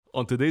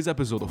On today's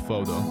episode of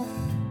Fauda.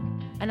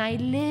 And I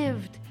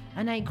lived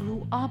and I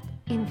grew up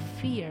in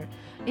fear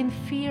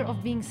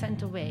of being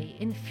sent away,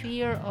 in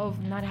fear of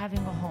not having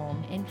a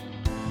home.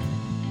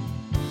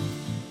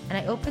 And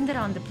I opened it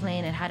on the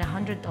plane, it had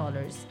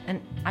 $100, and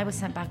I was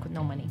sent back with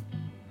no money.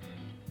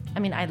 I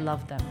mean, I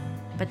love them,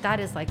 but that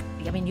is like,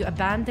 I mean, you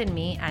abandoned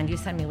me and you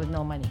sent me with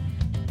no money.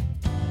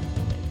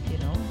 You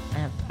know, I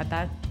have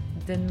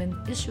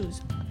abandonment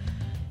issues.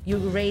 You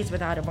were raised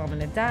without a mom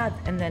and a dad,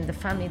 and then the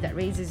family that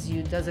raises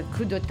you does a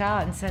coup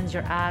d'etat and sends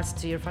your ass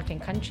to your fucking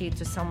country,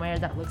 to somewhere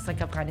that looks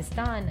like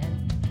Afghanistan.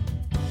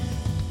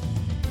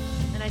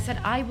 And I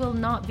said, I will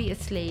not be a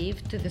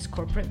slave to this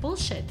corporate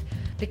bullshit,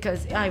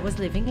 because I was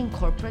living in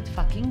corporate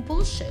fucking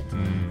bullshit,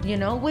 you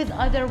know, with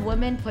other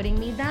women putting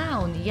me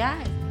down.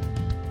 Yeah.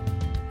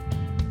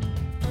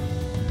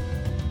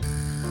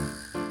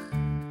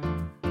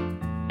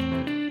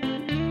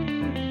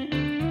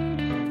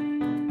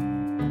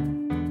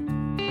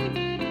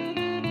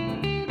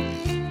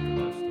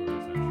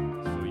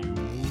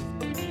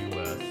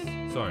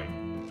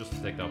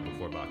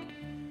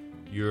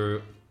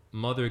 Your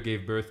mother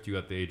gave birth to you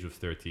at the age of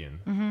 13.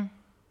 Mm-hmm.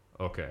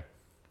 Okay.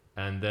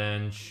 And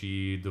then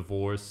she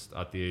divorced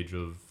at the age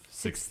of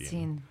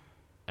 16.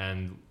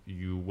 And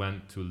you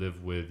went to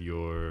live with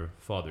your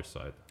father's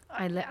side.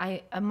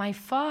 My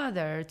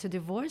father, to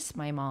divorce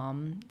my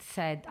mom,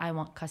 said, I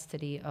want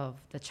custody of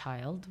the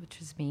child, which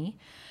was me.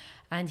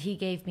 And he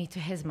gave me to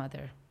his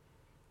mother.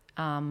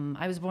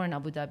 I was born in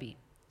Abu Dhabi.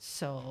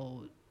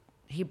 So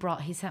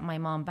he sent my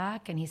mom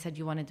back and he said,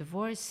 you want a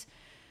divorce?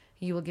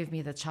 You will give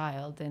me the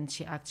child. And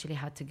she actually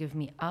had to give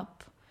me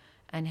up,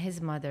 and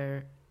his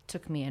mother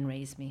took me and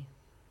raised me.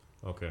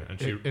 Okay. And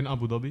in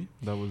Abu Dhabi?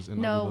 That was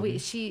in Abu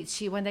Dhabi?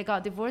 She when they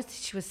got divorced,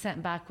 she was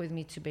sent back with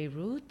me to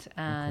Beirut,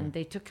 and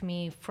they took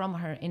me from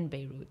her in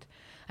Beirut.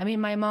 I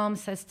mean, my mom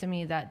says to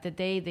me that the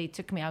day they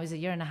took me, I was a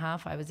year and a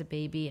half, I was a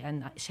baby,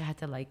 and she had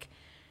to like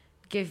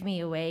give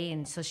me away,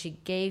 and so she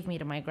gave me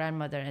to my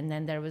grandmother. And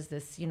then there was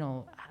this, you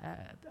know,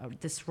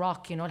 this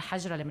rock, you know,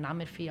 الحجرة اللي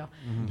بنعمر فيها,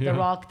 the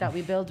rock that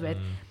we build with.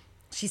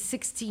 She's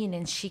 16,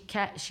 and she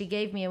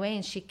gave me away,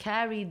 and she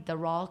carried the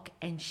rock,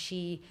 and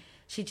she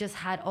just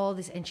had all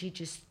this, and she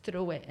just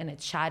threw it, and it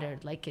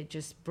shattered, like it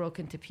just broke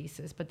into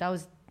pieces. But that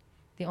was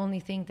the only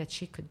thing that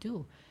she could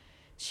do.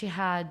 She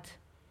had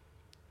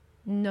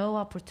no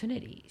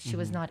opportunity. She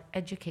was not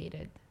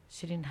educated.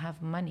 She didn't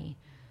have money.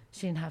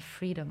 She didn't have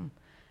freedom.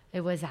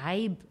 It was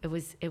aib.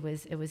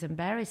 It was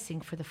embarrassing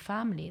for the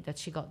family that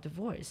she got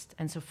divorced.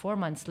 And so 4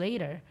 months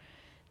later,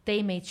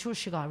 they made sure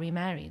she got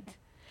remarried.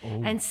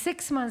 Oh. And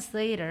 6 months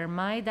later,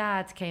 my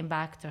dad came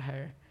back to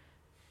her,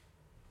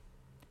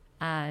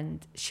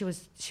 and she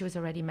was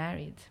already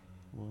married.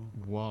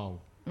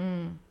 Wow.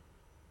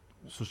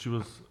 So she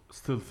was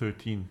still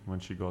 13 when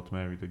she got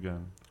married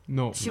again.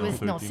 She was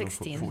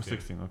 16.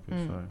 16.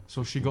 Okay, sorry.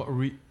 So she got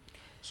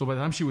So by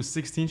the time she was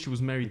 16, she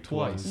was married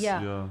twice.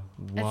 Yeah.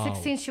 Wow. At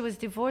 16, she was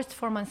divorced.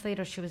 4 months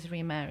later, she was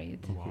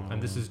remarried. Wow.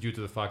 And this is due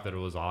to the fact that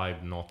it was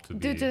aib not to be...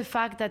 Due to the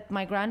fact that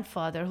my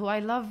grandfather, who I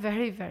love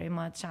very, very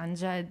much,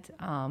 Anjad,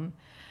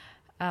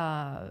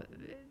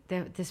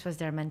 this was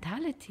their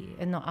mentality.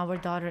 And no, our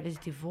daughter is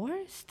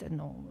divorced. And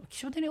no,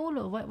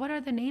 what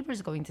are the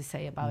neighbors going to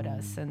say about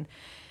us? And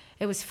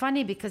it was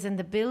funny because in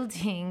the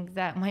building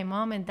that my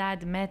mom and dad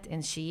met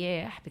in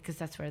Shiyeh, because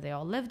that's where they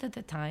all lived at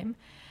the time,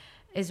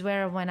 is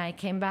where when I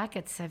came back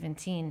at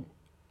 17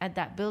 at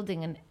that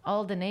building, and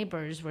all the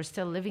neighbors were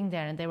still living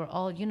there, and they were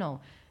all, you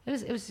know, it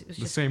was the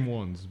just, same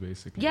ones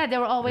basically. Yeah, they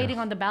were all waiting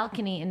on the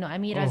balcony, and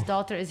Amira's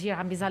daughter is here,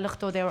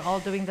 they were all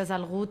doing the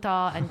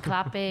zalghuta and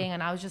clapping,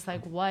 and I was just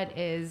like, what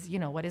is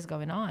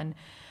going on?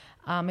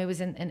 It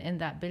was in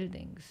that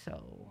building, so.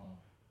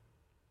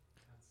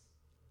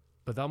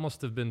 But that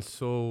must have been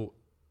so...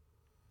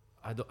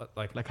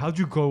 Like how'd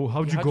you go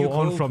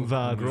on from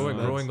that?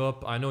 Growing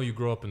up, I know you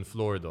grew up in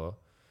Florida.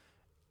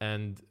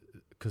 And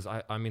because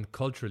I mean,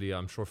 culturally,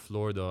 I'm sure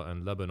Florida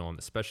and Lebanon,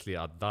 especially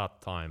at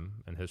that time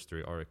in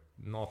history, are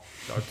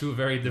two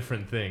very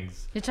different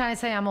things. You're trying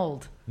to say I'm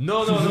old?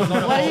 No.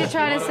 What are you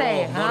trying to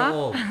say?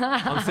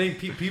 I'm saying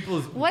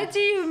people's... What do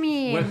you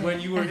mean?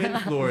 When you were in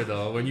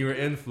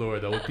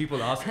Florida, would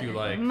people ask you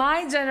like...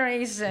 My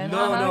generation.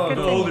 No,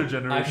 the older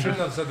generation. I shouldn't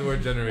have said the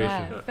word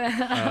generation.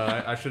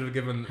 I should have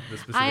given the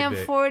specific I am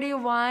date.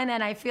 41,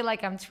 and I feel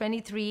like I'm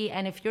 23.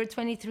 And if you're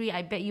 23,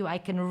 I bet you I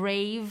can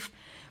rave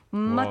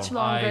much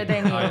longer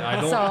than you.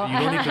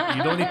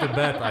 You don't need to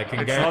bet. I can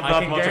it's not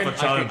that much of a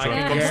challenge when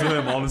it comes to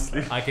him,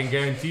 honestly. I can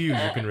guarantee you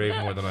can rave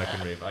more than I can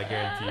rave. I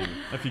guarantee you.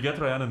 If you get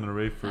Ryan in a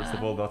rave, first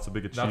of all, that's a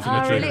big achievement.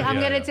 Oh, really? I'm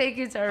going to take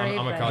you to a rave.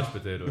 I'm a couch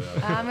potato.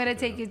 Yeah. I'm going to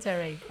take you to a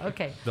rave.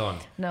 Okay. Done.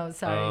 No,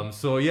 sorry.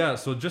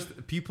 So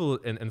just people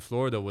in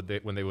Florida,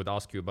 when they would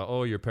ask you about,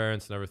 your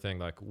parents and everything,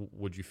 like,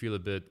 would you feel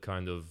a bit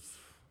kind of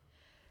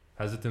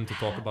hesitant to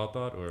talk about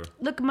that? Or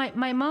look,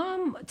 my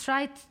mom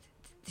tried...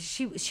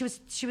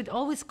 She would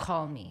always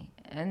call me,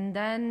 and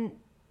then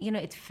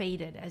it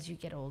faded as you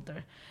get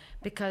older.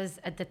 because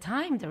at the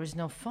time there was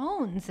no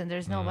phones and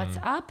there's no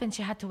WhatsApp, and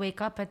she had to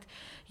wake up at,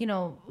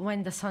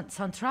 when the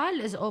Central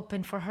is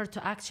open for her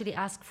to actually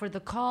ask for the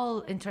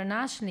call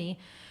internationally,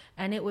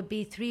 and it would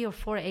be 3 or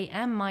 4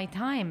 a.m. my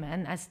time.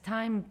 And as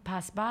time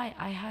passed by,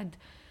 I had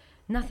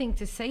nothing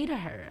to say to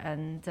her.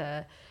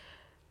 And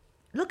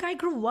look, I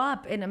grew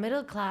up in a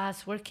middle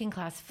class, working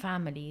class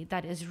family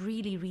that is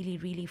really, really,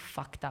 really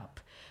fucked up,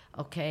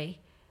 okay?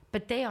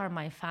 But they are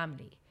my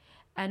family.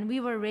 And we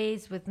were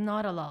raised with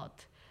not a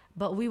lot,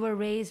 but we were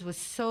raised with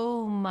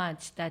so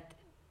much that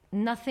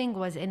nothing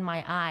was in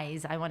my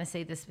eyes. I want to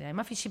say this,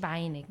 ما في شي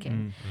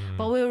بعينك.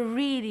 But we were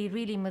really,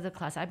 really middle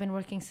class. I've been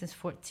working since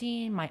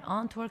 14. My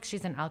aunt works,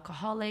 she's an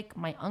alcoholic.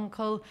 My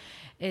uncle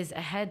is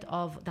a head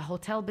of the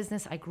hotel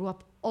business. I grew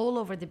up all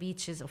over the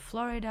beaches of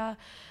Florida.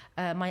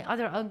 My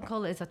other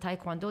uncle is a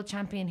Taekwondo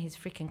champion. He's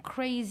freaking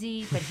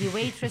crazy, but he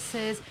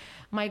waitresses.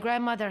 My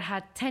grandmother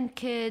had 10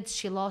 kids.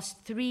 She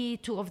lost 3.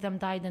 2 of them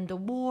died in the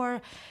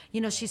war.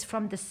 She's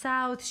from the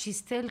South. She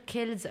still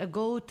kills a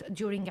goat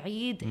during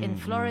Eid in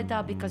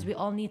Florida because we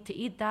all need to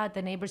eat that.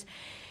 The neighbors.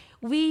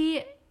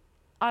 We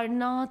are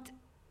not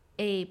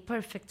a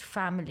perfect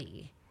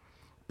family,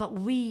 but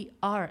we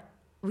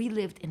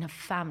lived in a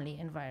family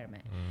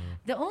environment.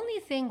 The only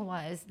thing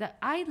was that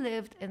I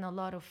lived in a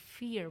lot of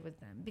fear with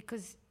them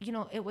because,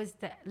 it was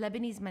the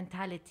Lebanese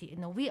mentality.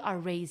 We are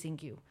raising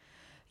you.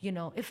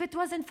 If it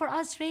wasn't for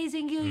us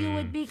raising you, you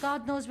would be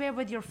God knows where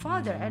with your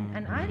father.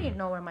 And I didn't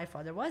know where my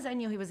father was. I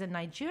knew he was in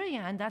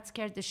Nigeria, and that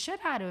scared the shit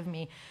out of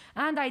me.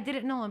 And I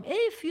didn't know him.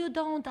 If you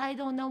don't, I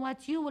don't know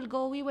what, you will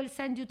go. We will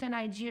send you to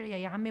Nigeria,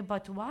 ya ammi,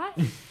 but why?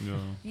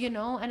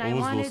 And I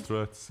wanted... those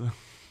threats.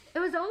 It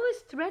was always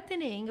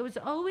threatening. It was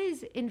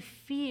always in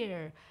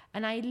fear.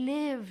 And I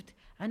lived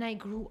and I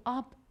grew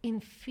up in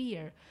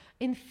fear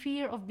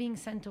of being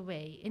sent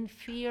away, in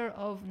fear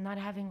of not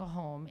having a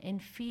home, in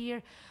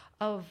fear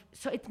of...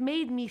 So it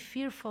made me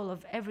fearful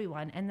of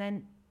everyone. And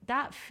then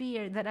that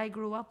fear that I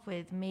grew up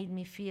with made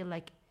me feel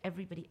like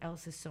everybody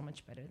else is so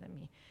much better than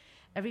me.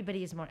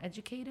 Everybody is more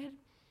educated.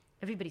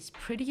 Everybody's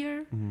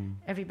prettier,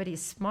 everybody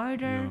is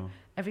smarter,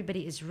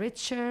 everybody is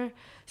richer.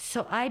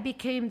 So I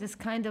became this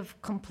kind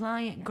of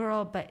compliant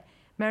girl, but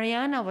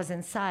Mariana was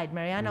inside.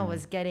 Mariana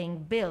was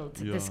getting built.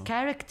 This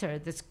character,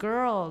 this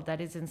girl that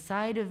is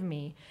inside of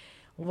me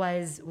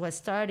was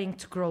starting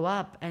to grow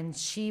up, and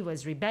she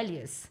was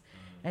rebellious.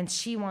 And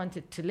she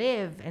wanted to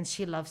live, and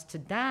she loves to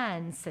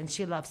dance, and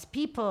she loves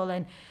people.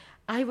 And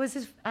I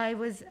was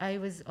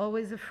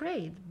always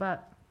afraid,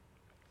 but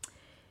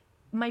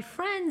my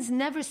friends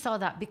never saw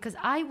that because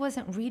I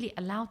wasn't really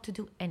allowed to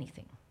do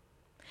anything.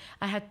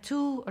 I had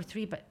 2 or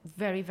 3 but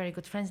very, very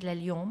good friends,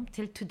 لليوم,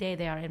 till today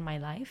they are in my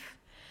life.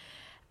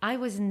 I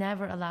was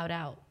never allowed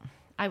out.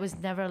 I was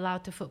never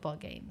allowed to football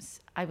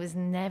games. I was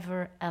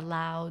never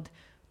allowed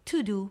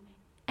to do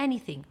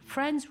anything.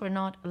 Friends were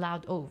not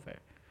allowed over.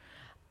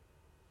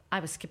 I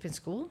was skipping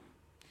school.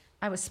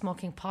 I was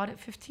smoking pot at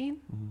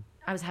 15.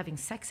 I was having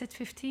sex at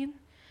 15.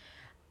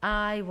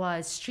 I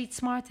was street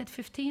smart at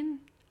 15.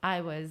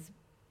 I was...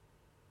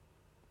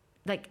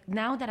 Like,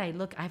 now that I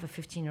look, I have a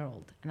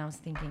 15-year-old, and I was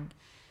thinking,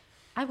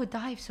 I would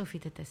die if Sophie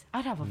did this.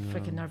 I'd have a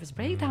freaking nervous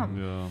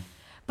breakdown.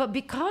 But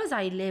because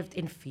I lived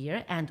in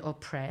fear and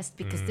oppressed,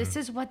 because this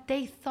is what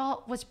they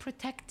thought was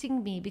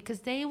protecting me,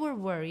 because they were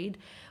worried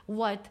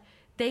what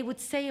they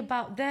would say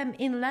about them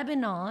in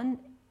Lebanon,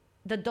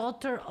 the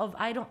daughter of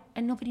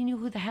and nobody knew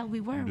who the hell we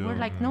were. We're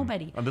like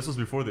nobody. And this was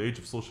before the age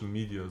of social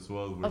media as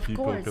well, where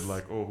people could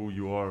who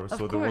you are.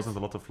 So there wasn't a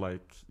lot of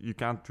you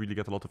can't really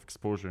get a lot of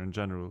exposure in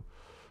general.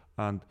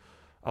 And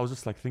I was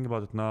just thinking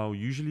about it now.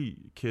 Usually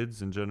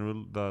kids in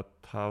general that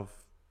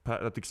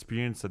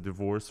experience a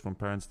divorce from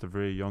parents at a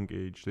very young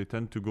age, they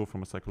tend to go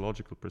from a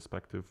psychological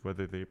perspective,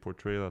 whether they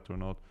portray that or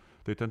not.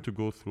 They tend to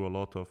go through a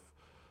lot of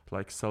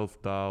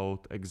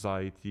self-doubt,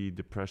 anxiety,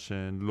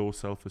 depression, low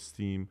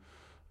self-esteem.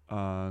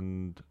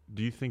 And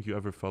do you think you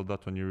ever felt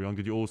that when you were young?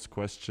 Did you always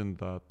question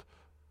that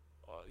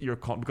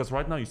because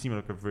right now you seem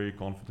like a very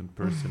confident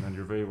person and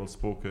you're very well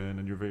spoken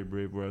and you're very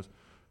brave, whereas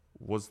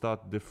was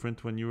that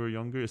different when you were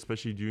younger,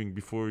 especially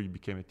before you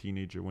became a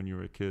teenager, when you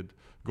were a kid,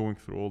 going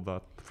through all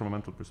that from a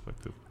mental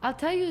perspective? I'll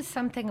tell you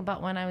something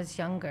about when I was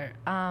younger.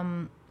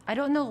 I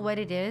don't know what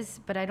it is,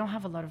 but I don't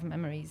have a lot of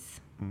memories.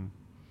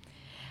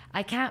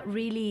 I can't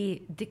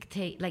really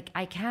dictate,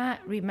 I can't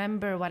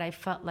remember what I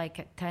felt like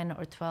at 10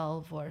 or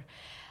 12, or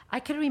I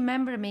can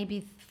remember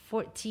maybe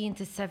 14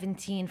 to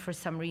 17 for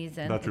some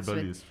reason. That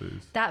rebellious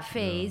phase. That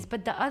phase,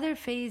 but the other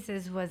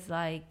phases was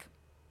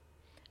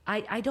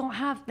I don't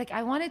have,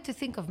 I wanted to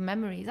think of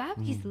memories. I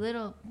have these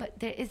little, but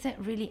there isn't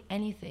really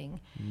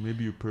anything.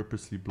 Maybe you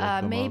purposely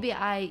blocked them maybe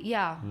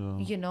out.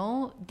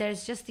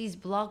 There's just these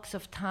blocks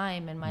of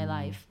time in my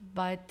life.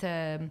 But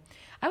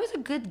I was a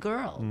good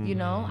girl,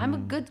 I'm a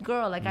good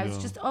girl. I was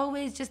just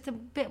always just a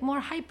bit more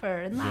hyper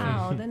and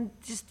loud and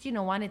just,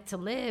 wanted to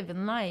live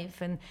in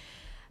life.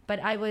 But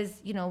I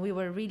was, we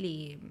were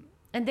really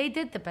And they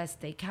did the best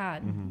they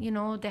can. You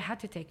know, they had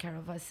to take care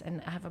of us.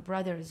 And I have a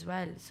brother as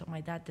well. So my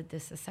dad did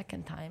this a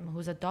second time,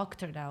 who's a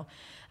doctor now.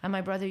 And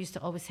my brother used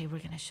to always say, we're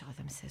going to show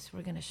them, sis.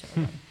 We're going to show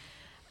them.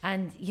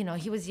 And, you know,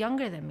 he was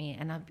younger than me.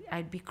 And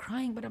I'd be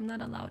crying, but I'm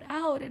not allowed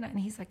out. And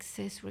he's like,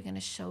 sis, we're going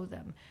to show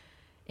them.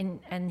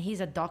 And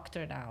he's a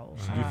doctor now.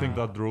 So do you think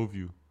that drove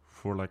you?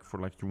 For like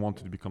you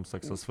wanted to become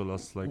successful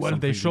as like well,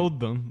 they showed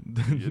them.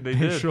 They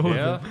did, showed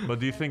yeah. them. But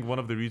do you think one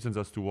of the reasons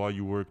as to why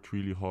you worked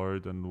really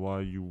hard and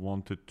why you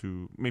wanted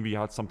to, maybe you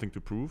had something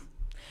to prove?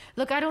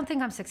 Look, I don't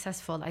think I'm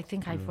successful. I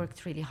think I've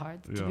worked really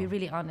hard. To be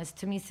really honest,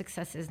 to me,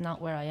 success is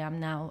not where I am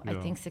now. I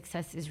think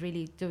success is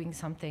really doing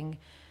something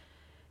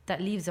that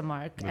leaves a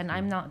mark. And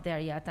I'm not there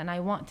yet. And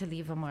I want to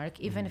leave a mark,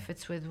 even if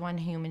it's with one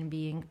human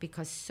being,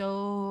 because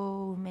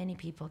so many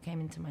people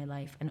came into my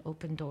life and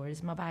opened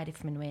doors. ما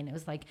بعرف من وين. It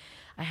was like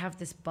I have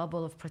this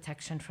bubble of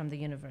protection from the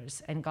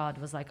universe. And God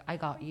was like, I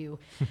got you.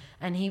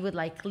 And he would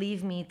like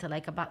leave me to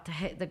like about to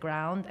hit the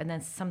ground. And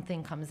then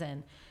something comes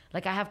in.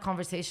 Like I have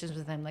conversations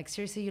with him. Like,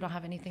 seriously, you don't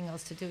have anything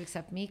else to do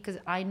except me? Because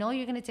I know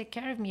you're going to take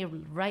care of me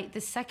right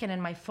this second.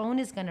 And my phone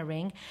is going to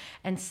ring.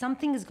 And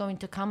something is going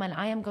to come. And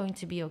I am going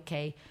to be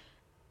okay.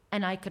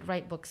 And I could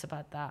write books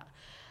about that.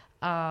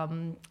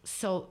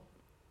 So,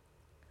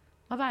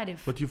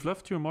 but you've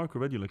left your mark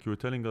already. Like you were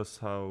telling us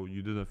how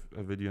you did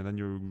a video and then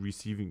you're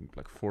receiving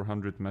like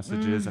 400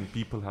 messages and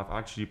people have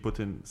actually put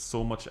in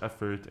so much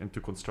effort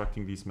into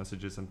constructing these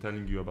messages and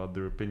telling you about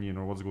their opinion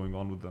or what's going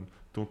on with them.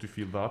 Don't you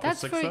feel that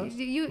that's a success?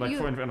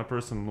 for on a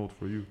personal note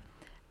for you.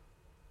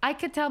 I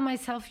could tell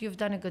myself you've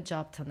done a good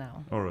job till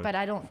now. All right. But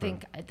I don't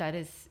think that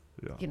is,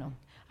 you know,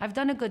 I've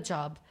done a good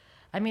job.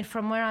 I mean,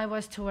 from where I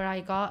was to where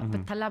I got,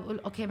 but طلع بقول,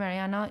 okay,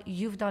 Mariana,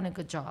 you've done a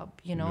good job,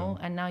 you know,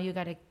 and now you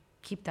got to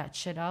keep that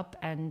shit up.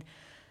 And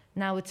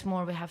now it's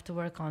more, we have to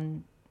work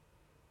on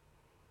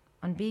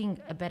being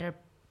a better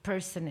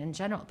person in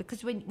general.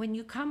 Because when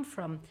you come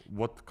from...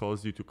 What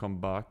caused you to come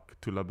back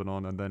to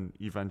Lebanon and then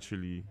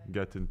eventually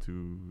get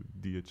into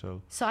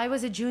DHL? So I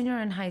was a junior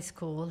in high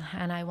school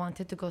and I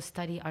wanted to go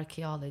study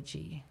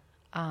archaeology.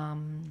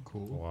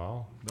 Cool.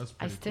 Wow. That's I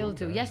pretty still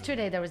cool, do.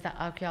 Yesterday there was that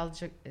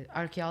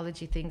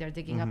archaeology thing they're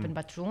digging up in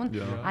Batroun.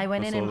 Yeah. I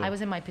went in and I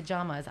was in my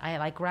pajamas. I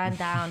like ran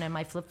down and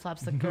my flip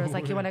flops. The girls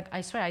like, you want to? I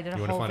swear I did a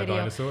You whole want to find video. a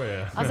dinosaur?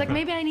 Yeah. I was like,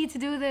 maybe I need to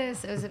do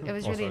this. It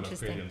was really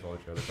interesting.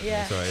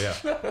 Yeah. Sorry,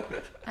 yeah.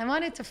 I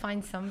wanted to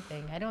find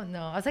something. I don't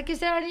know. I was like, is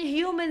there any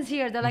humans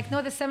here? They're like,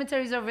 no, the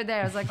cemetery's over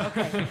there. I was like,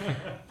 okay.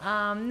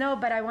 No,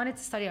 but I wanted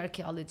to study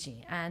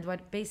archaeology. And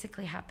what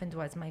basically happened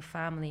was my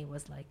family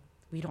was like,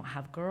 we don't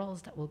have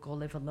girls that will go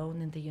live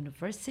alone in the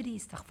university.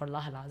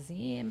 Astaghfirullah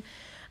al-Azim.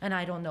 And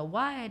I don't know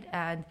why.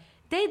 And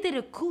they did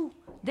a coup.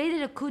 They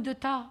did a coup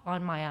d'etat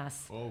on my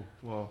ass. Oh,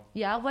 wow.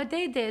 Yeah, what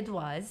they did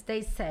was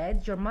they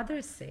said, your mother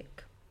is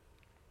sick.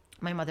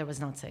 My mother was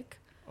not sick.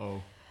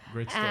 Oh,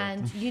 great start.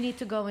 And you need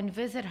to go and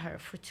visit her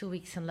for 2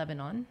 weeks in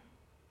Lebanon.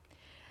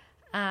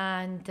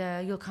 And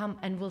you'll come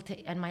and we'll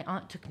take. And my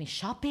aunt took me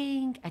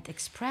shopping at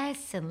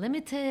Express and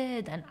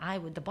Limited, and I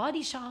with the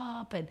Body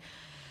Shop,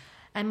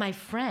 and my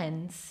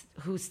friends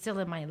who's still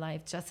in my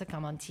life, Jessica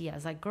Montilla,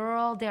 is like,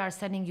 girl, they are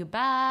sending you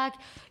back.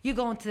 You're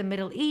going to the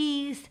Middle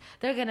East.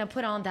 They're gonna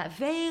put on that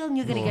veil and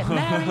you're gonna get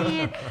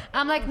married.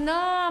 I'm like,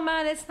 no,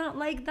 man, it's not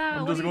like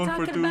that. What are you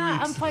talking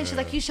about? I'm fine. She's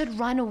like, you should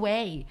run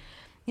away.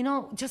 You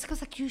know,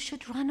 Jessica's like, you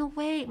should run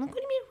away. I'm like, what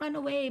do you mean run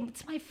away?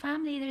 It's my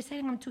family. They're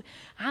saying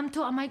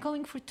am I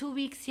going for 2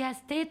 weeks? Yes,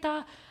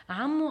 Teta,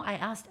 Ammu. I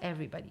asked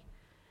everybody.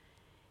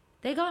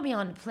 They got me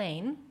on a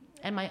plane,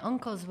 and my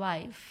uncle's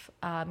wife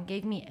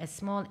gave me a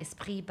small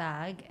Esprit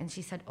bag, and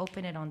she said,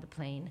 open it on the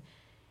plane.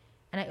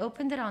 And I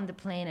opened it on the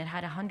plane. It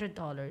had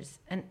 $100,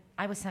 and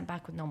I was sent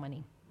back with no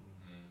money.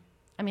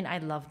 I mean, I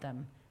love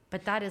them.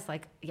 But that is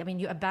like, I mean,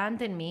 you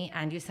abandoned me,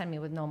 and you sent me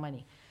with no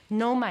money.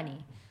 No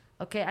money.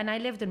 Okay, and I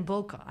lived in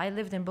Boca. I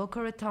lived in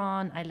Boca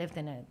Raton. I lived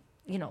in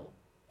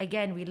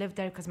again, we lived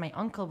there because my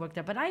uncle worked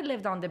there. But I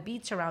lived on the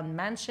beach around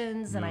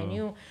mansions, and I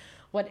knew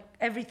what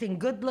everything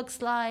good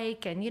looks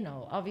like. And,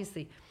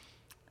 obviously,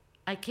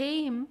 I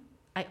came,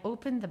 I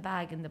opened the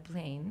bag in the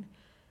plane.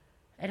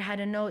 It had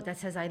a note that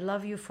says, I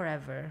love you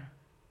forever,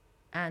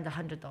 and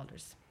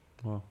 $100.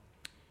 Wow.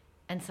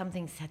 And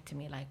something said to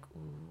me like,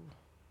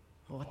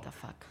 ooh, what the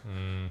fuck?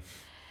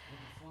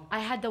 I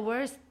had the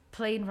worst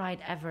plane ride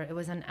ever. It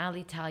was on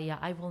Alitalia.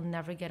 I will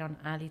never get on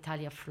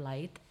Alitalia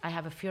flight. I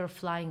have a fear of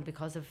flying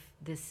because of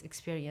this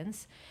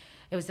experience.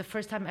 It was the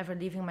first time ever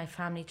leaving my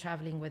family,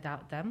 traveling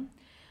without them.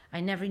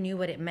 I never knew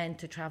what it meant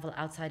to travel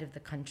outside of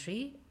the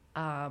country.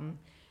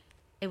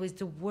 It was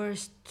the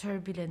worst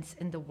turbulence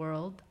in the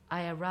world.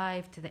 I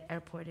arrived to the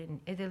airport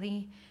in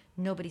Italy.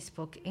 Nobody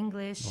spoke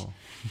English. Oh.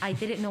 I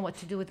didn't know what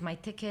to do with my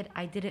ticket.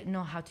 I didn't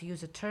know how to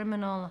use a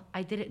terminal.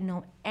 I didn't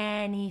know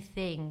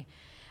anything.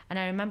 And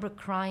I remember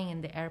crying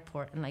in the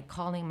airport and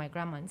calling my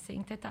grandma and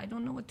saying, Teta, I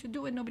don't know what to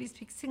do and nobody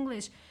speaks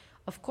English.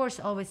 Of course,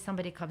 always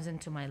somebody comes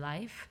into my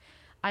life.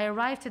 I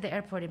arrived to the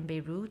airport in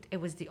Beirut. It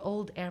was the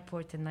old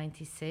airport in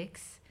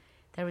 '96.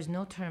 There was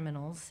no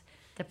terminals.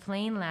 The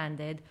plane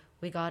landed.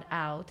 We got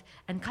out.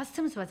 And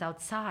customs was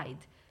outside.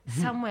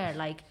 somewhere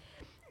like,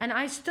 and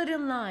I stood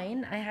in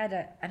line.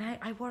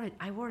 I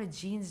wore a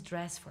jeans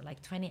dress for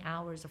like 20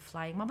 hours of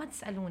flying. Mama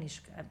تسألوني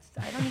شو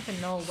I don't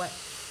even know what.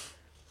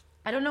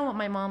 I don't know what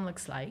my mom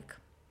looks like.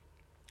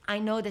 I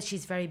know that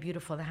she's very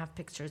beautiful. I have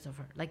pictures of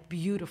her, like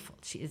beautiful.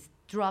 She is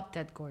drop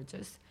dead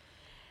gorgeous.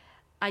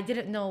 I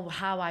didn't know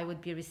how I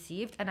would be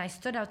received, and I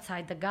stood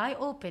outside. The guy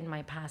opened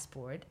my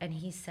passport, and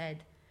he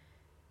said,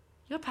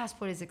 "Your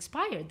passport is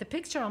expired. The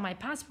picture on my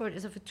passport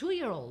is of a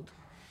 2-year-old.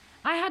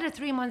 I had a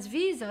 3-month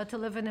visa to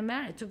live in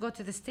America, to go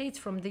to the States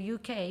from the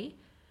UK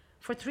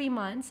for 3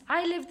 months.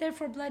 I lived there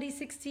for bloody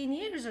 16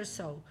 years or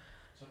so."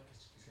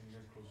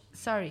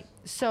 Sorry.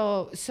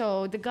 So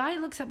the guy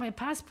looks at my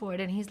passport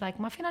and he's like,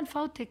 "Ma fina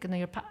nfawtek inno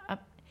your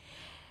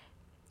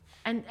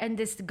and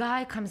this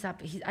guy comes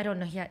up. I don't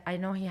know. I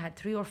know he had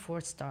 3 or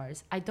 4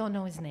 stars. I don't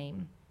know his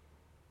name.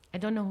 I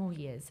don't know who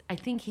he is. I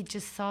think he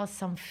just saw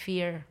some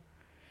fear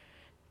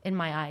in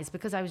my eyes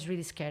because I was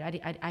really scared.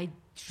 I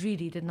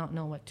really did not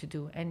know what to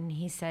do. And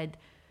he said,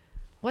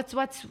 "What's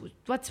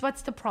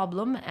the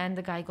problem?" And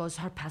the guy goes,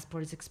 "Her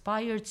passport is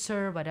expired,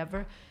 sir,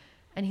 whatever."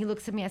 And he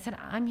looks at me. I said,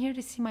 "I'm here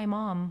to see my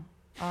mom."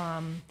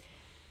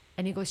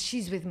 And he goes,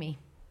 "She's with me."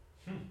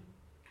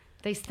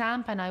 They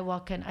stamp and I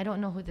walk in. I don't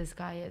know who this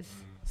guy is.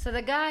 So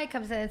the guy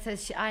comes in and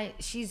says,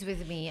 "She's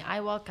with me." I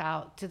walk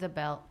out to the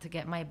belt to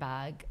get my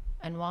bag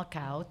and walk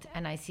out,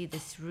 and I see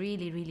this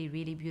really, really,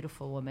 really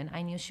beautiful woman.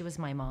 I knew she was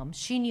my mom.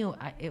 She knew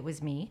it was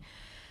me.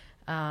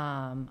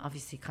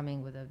 Obviously coming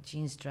with a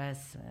jeans dress,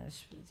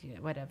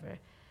 whatever.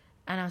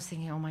 And I was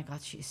thinking, oh my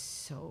God, she's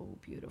so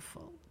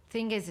beautiful.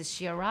 Thing is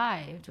she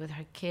arrived with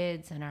her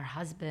kids and her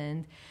husband.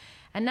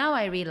 And now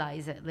I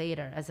realize it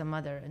later as a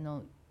mother,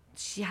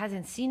 she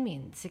hasn't seen me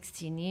in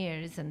 16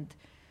 years, and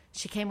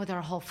she came with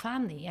her whole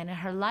family, and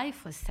her life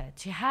was set.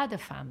 She had a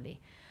family.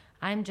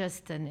 I'm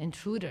just an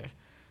intruder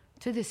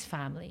to this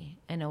family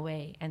in a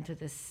way, and to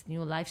this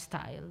new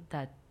lifestyle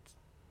that,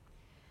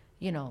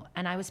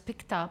 and I was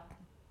picked up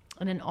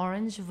in an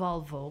orange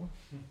Volvo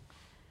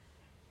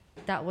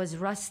that was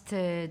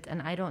rusted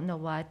and I don't know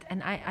what.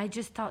 And I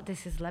just thought,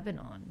 this is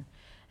Lebanon.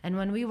 And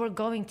when we were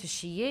going to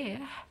Shiyeh,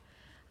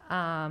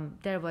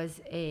 there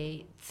was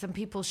some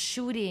people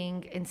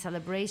shooting in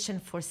celebration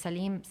for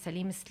Salim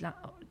Islam,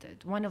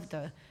 one of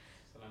the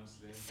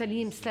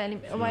Salim,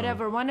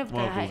 whatever, one of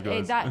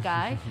that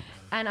guy.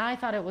 And I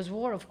thought it was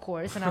war, of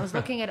course. And I was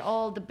looking at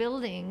all the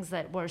buildings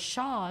that were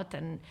shot,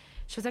 and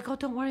she was like, "Oh,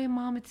 don't worry,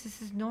 Mom,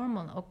 this is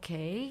normal."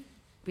 Okay,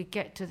 we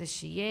get to the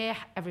Shiyeh,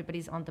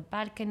 everybody's on the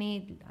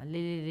balcony.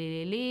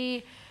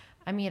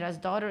 Amira's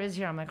daughter is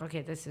here. I'm like,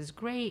 okay, this is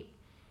great.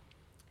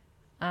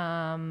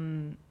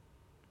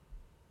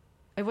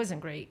 It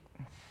wasn't great.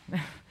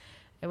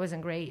 It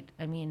wasn't great.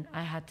 I mean,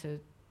 I had to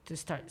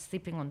start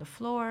sleeping on the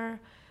floor,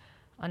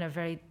 on a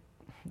very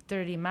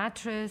dirty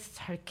mattress.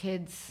 Her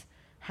kids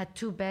had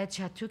 2 beds.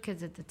 She had 2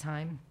 kids at the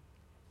time.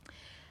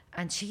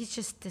 And she's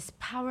just this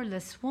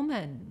powerless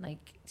woman.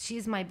 Like,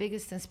 she's my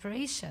biggest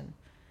inspiration.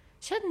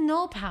 She had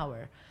no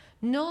power.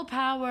 No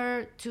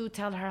power to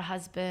tell her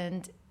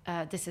husband,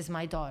 "This is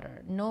my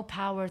daughter." No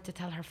power to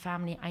tell her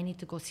family, "I need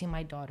to go see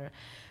my daughter."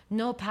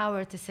 No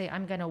power to say,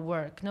 "I'm going to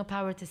work." No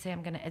power to say,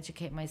 "I'm going to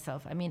educate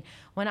myself." I mean,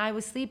 when I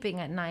was sleeping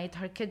at night,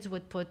 her kids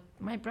would put,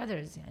 my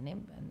brothers, and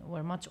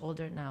we're much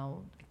older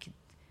now.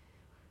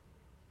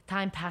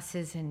 Time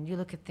passes and you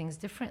look at things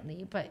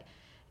differently. But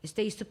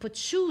they used to put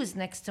shoes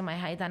next to my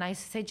head. And I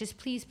used to say, "Just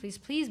please, please,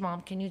 please, Mom,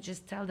 can you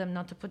just tell them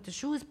not to put the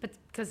shoes?" But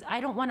because I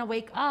don't want to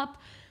wake up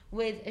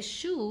with a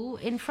shoe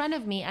in front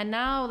of me. And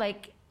now,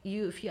 like,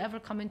 if you ever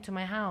come into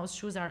my house,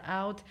 shoes are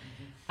out.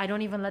 I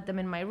don't even let them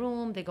in my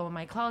room. They go in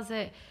my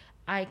closet.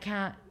 I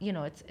can't,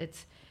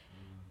 it's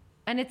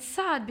and it's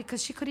sad because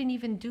she couldn't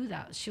even do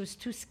that. She was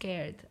too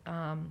scared.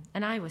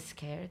 And I was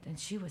scared, and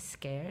she was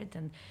scared,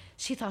 and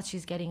she thought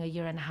she's getting a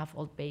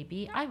 1.5-year-old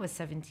baby. I was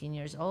 17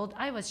 years old.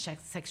 I was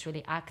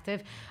sexually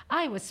active.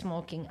 I was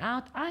smoking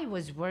out. I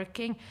was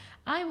working.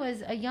 I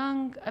was a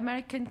young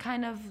American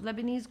kind of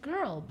Lebanese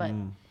girl, but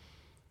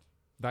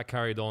that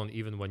carried on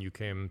even when you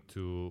came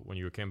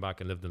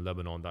back and lived in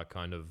Lebanon. That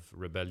kind of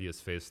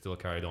rebellious phase still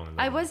carried on in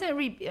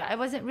Lebanon. I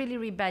wasn't really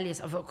rebellious.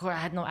 Of course,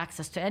 I had no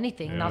access to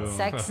anything, not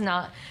sex,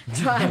 not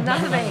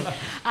nothing.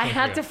 I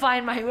had to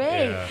find my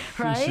way,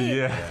 right?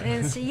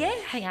 And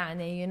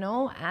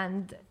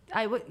and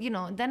I would,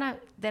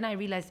 then I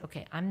realized,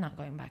 okay, I'm not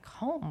going back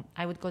home.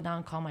 I would go down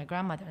and call my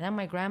grandmother. And then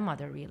my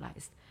grandmother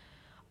realized,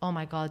 oh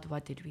my God,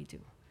 what did we do?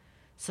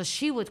 So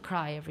she would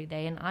cry every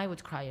day, and I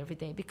would cry every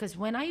day, because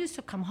when I used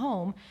to come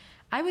home,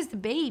 I was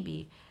the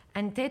baby,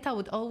 and Teta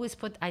would always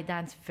put, I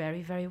dance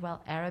very, very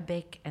well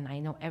Arabic, and I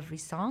know every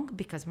song,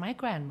 because my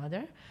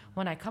grandmother,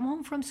 when I come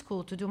home from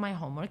school to do my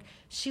homework,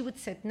 she would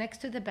sit next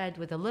to the bed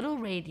with a little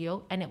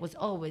radio, and it was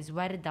always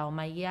Warda,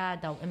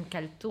 Mayada,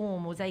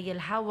 Kulthum, Zay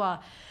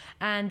al-Hawa,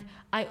 and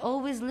I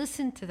always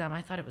listened to them.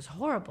 I thought it was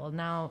horrible.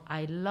 Now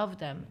I love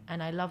them,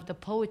 and I love the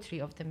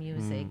poetry of the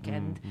music,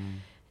 and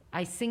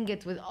I sing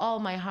it with all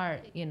my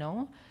heart,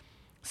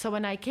 So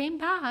when I came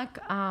back,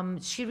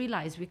 she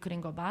realized we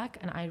couldn't go back,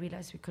 and I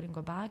realized we couldn't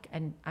go back,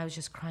 and I was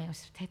just crying. I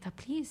was, Teta,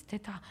 please,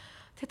 Teta,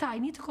 I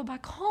need to go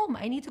back home.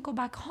 I need to go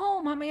back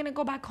home. How am I going to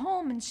go back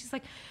home? And she's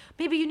like,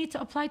 maybe you need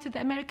to apply to the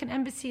American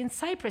embassy in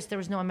Cyprus. There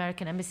was no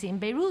American embassy in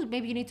Beirut.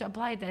 Maybe you need to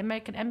apply to the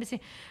American embassy.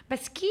 But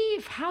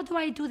Skif, how do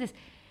I do this?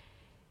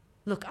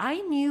 Look, I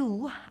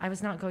knew I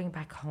was not going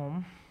back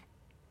home.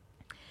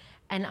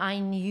 And I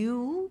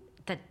knew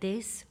that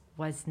this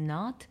was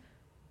not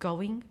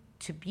going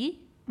to be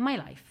my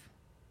life.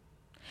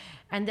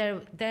 And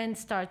there then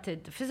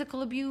started the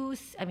physical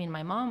abuse. I mean,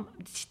 my mom,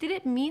 she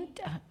didn't mean,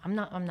 I'm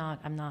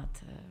not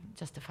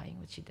justifying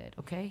what she did,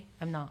 okay?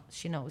 I'm not,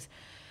 she knows.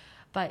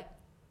 But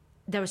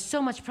there was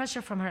so much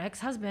pressure from her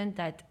ex-husband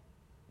that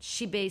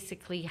she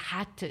basically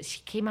she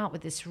came out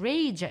with this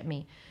rage at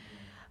me.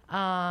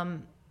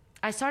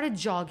 I started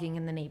jogging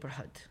in the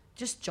neighborhood,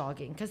 just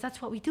jogging, because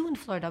that's what we do in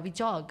Florida, we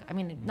jog. I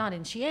mean, not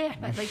in Shia,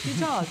 but like we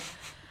jog.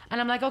 And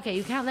I'm like, okay,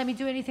 you can't let me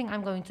do anything,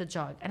 I'm going to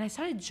jog. And I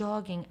started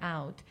jogging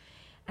out.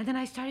 And then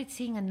I started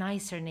seeing a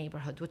nicer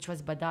neighborhood, which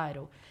was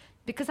Badaro.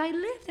 Because I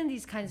lived in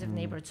these kinds of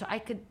neighborhoods. So I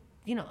could,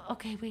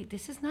 okay, wait,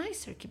 this is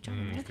nicer. Keep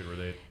jogging. You could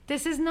relate.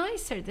 This is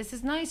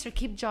nicer.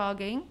 Keep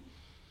jogging.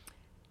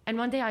 And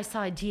one day I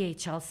saw a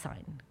DHL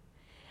sign.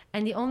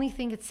 And the only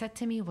thing it said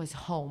to me was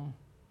home.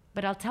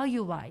 But I'll tell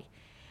you why.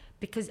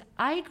 Because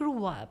I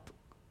grew up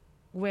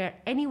where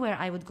anywhere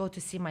I would go to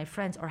see my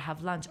friends or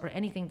have lunch or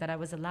anything that I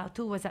was allowed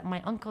to was at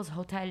my uncle's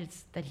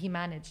hotels that he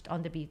managed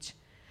on the beach.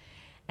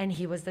 And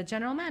he was the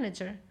general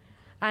manager.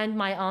 And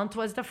my aunt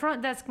was the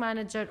front desk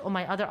manager. Or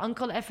my other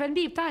uncle,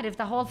 F&B. If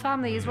the whole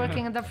family is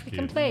working in the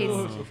freaking place.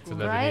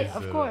 Right?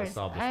 Of course.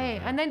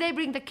 And then they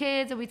bring the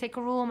kids and we take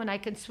a room and I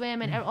could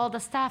swim and all the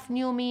staff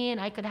knew me and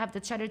I could have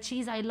the cheddar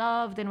cheese I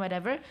loved and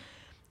whatever.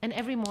 And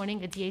every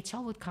morning a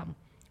DHL would come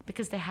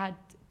because they had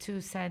to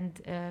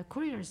send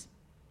couriers.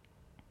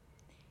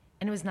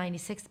 And it was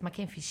 96.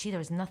 There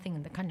was nothing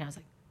in the country. I was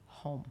like,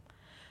 home.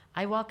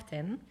 I walked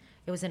in.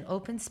 It was an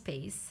open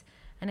space.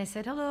 And I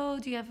said, hello,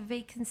 do you have a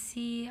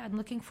vacancy? I'm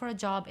looking for a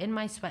job in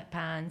my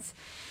sweatpants.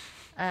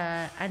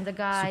 And the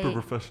guy...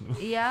 Super professional.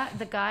 Yeah,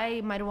 the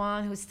guy,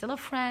 Marwan, who's still a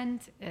friend,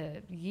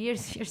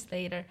 years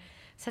later,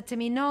 said to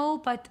me,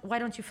 no, but why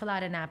don't you fill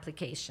out an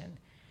application?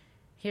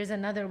 Here's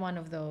another one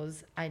of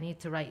those I need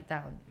to write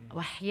down.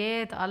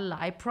 Wahyat Allah,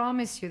 I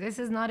promise you, this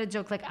is not a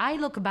joke. Like, I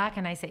look back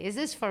and I say, is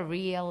this for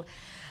real?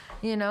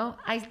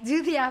 I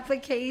do the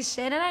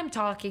application and I'm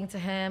talking to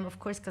him, of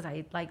course, because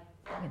I like,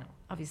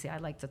 obviously I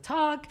like to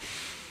talk.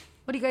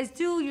 What do you guys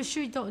do? You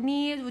sure you don't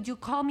need? Would you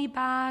call me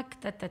back?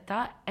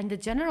 And the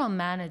general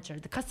manager,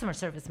 the customer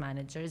service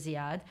manager,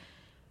 Ziad,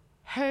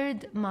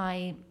 heard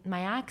my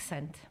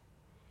accent.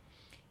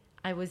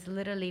 I was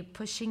literally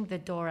pushing the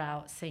door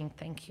out saying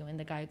thank you. And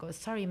the guy goes,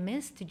 sorry,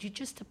 miss, did you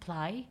just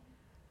apply?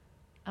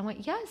 I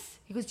went, yes.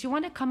 He goes, do you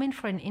want to come in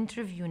for an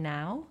interview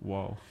now?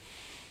 Wow.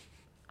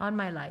 On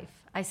my life.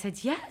 I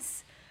said,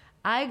 yes.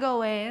 I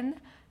go in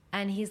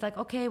and he's like,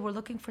 okay, we're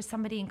looking for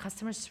somebody in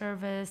customer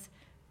service.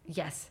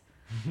 Yes.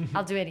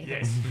 I'll do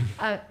anything. Yes.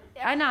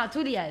 أنا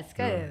أقول yes.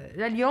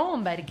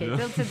 اليوم بركة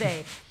till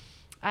today.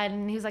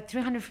 And he was like,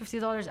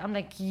 $350. I'm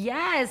like,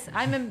 yes,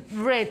 I'm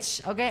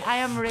rich. Okay, I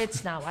am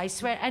rich now. I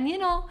swear. And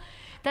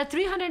that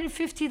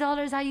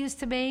 $350 I used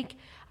to make,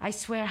 I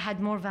swear had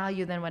more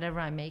value than whatever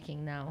I'm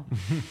making now.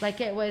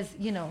 Like it was,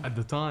 At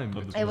the time,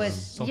 it was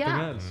something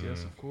else.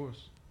 Yes, of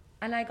course.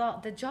 And I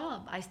got the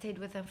job. I stayed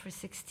with them for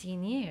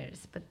 16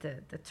 years. But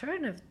the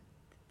turn of,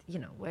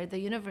 where the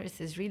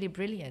universe is really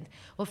brilliant.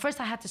 Well, first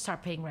I had to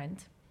start paying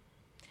rent.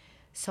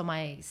 So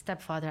my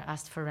stepfather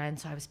asked for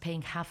rent, so I was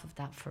paying half of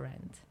that for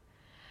rent.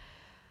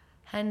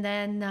 And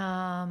then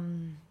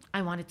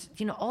I wanted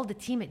to, all the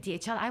team at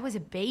DHL, I was a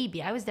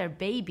baby. I was their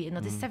baby,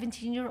 this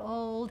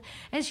 17-year-old.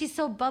 And she's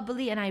so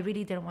bubbly. And I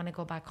really didn't want to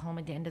go back home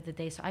at the end of the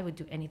day. So I would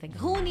do anything.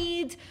 Who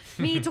needs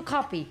me to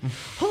copy?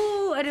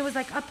 Who? And it was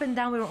like up and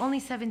down. We were only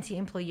 70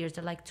 employees.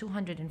 They're like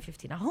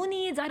 250 now. Who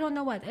needs? I don't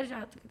know what. And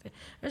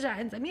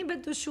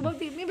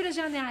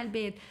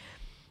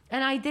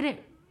I didn't,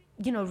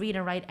 read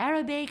and write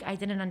Arabic. I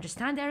didn't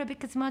understand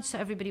Arabic as much. So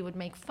everybody would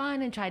make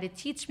fun and try to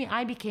teach me.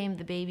 I became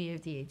the baby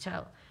of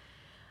DHL.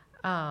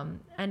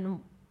 And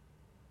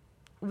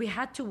we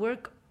had to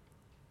work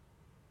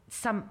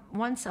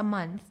once a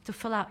month to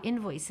fill out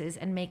invoices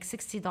and make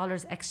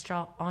 $60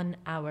 extra on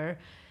our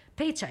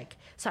paycheck.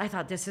 So I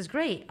thought, this is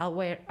great. I'll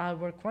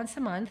work once a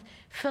month,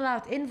 fill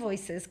out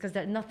invoices because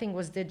nothing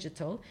was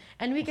digital,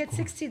 and we get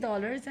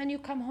 $60 and you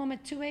come home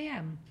at 2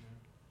 a.m.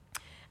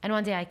 And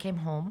one day I came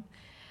home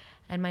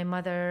and my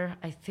mother,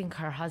 I think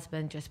her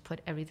husband just put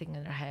everything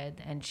in her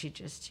head and she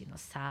just,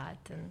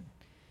 sat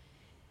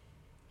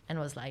and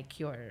was like,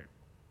 you're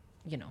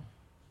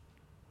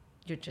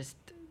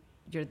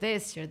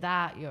this, you're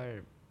that,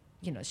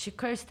 she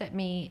cursed at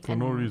me. For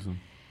no reason.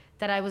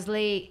 that I was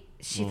late.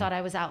 She thought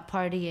I was out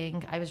partying.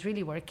 I was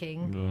really working.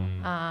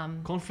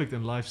 Conflict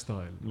and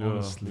lifestyle,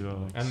 honestly.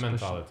 And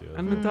mentality.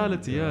 And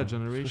mentality,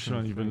 generation. Especially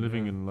when you've been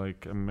living in like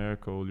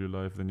America all your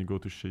life, then you go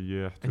to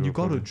Shayyah. And you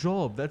got a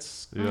job. That's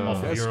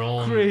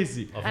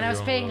crazy. And I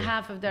was paying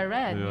half of their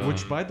rent.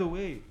 Which, by the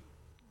way,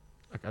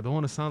 like, I don't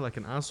want to sound like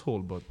an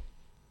asshole, but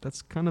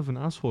that's kind of an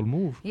asshole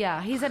move. Yeah,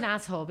 he's an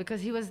asshole because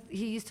he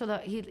used to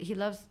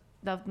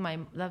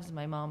loves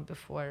my mom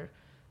before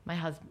my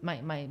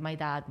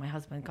dad, my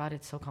husband. God,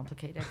 it's so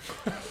complicated.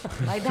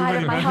 My dad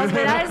and my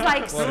husband. I was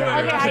like,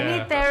 okay, I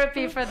need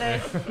therapy for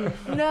this.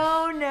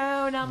 No,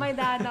 not my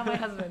dad, not my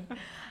husband.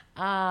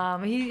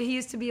 He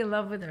used to be in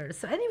love with her.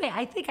 So anyway,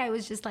 I think I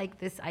was just like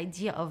this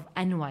idea of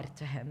Anwar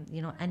to him.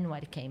 You know,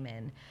 Anwar came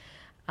in,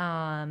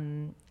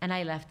 and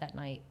I left that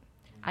night.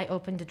 I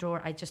opened the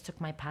drawer. I just took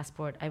my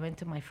passport. I went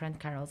to my friend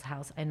Carol's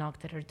house. I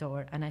knocked at her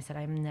door and I said,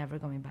 I'm never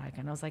going back.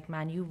 And I was like,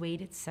 man, you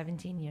waited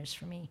 17 years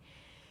for me.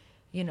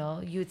 You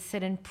know, you'd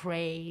sit and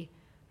pray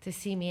to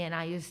see me. And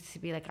I used to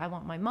be like, I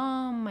want my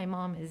mom. My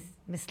mom is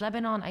Miss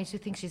Lebanon. I used to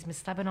think she's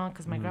Miss Lebanon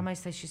because my grandma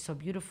says she's so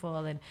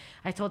beautiful. And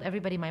I told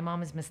everybody my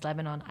mom is Miss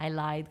Lebanon. I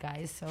lied,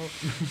 guys. So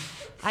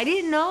I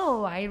didn't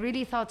know. I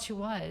really thought she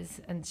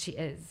was. And she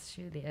is.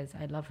 She really is.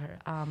 I love her.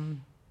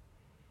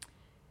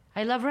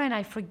 I love her and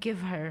I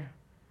forgive her.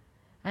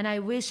 And I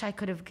wish I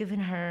could have given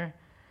her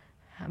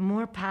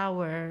more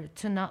power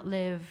to not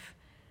live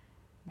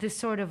this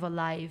sort of a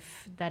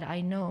life that I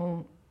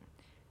know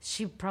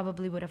she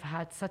probably would have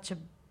had such a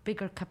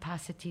bigger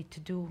capacity to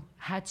do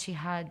had she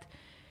had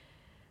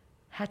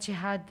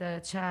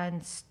the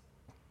chance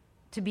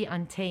to be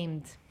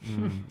untamed.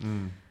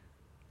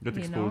 Get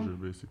exposure,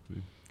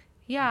 basically.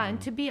 Yeah, and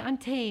to be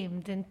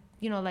untamed, and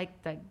you know,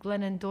 like the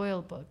Glennon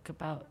Doyle book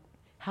about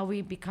how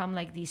we become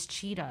like these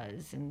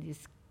cheetahs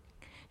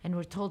and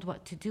we're told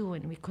what to do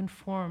and we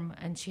conform,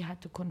 and she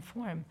had to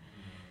conform.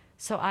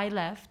 So I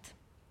left.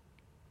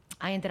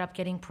 I ended up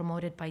getting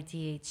promoted by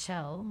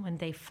DHL when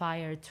they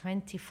fired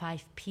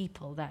 25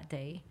 people that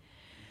day.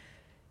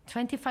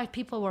 25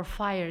 people were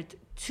fired,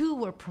 2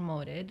 were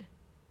promoted.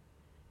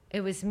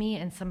 It was me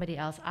and somebody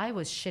else. I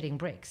was shitting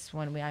bricks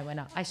when I went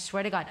out. I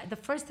swear to God. The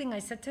first thing I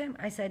said to him,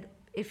 I said,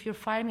 if you're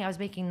firing me, I was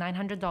making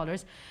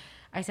 $900.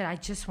 I said, I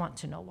just want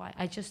to know why.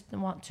 I just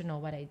want to know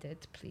what I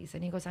did, please.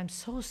 And he goes, I'm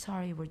so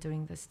sorry we're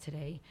doing this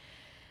today.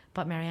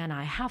 But Mariana,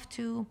 I have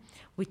to.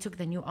 We took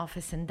the new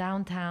office in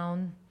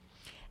downtown,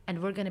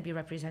 and we're going to be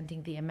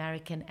representing the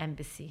American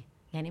embassy.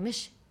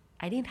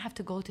 I didn't have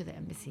to go to the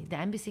embassy. The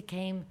embassy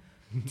came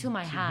to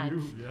my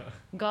hand.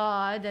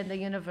 God and the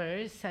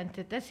universe sent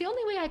it. That's the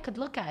only way I could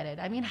look at it.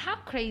 I mean, how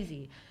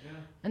crazy.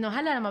 إنه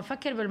هلا لما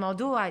أفكر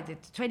بالموضوع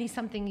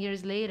 20-something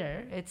years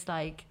later, it's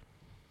like,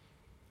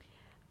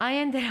 I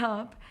ended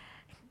up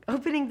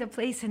opening the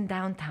place in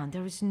downtown.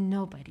 There was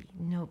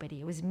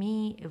nobody. It was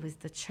me. It was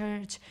the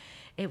church.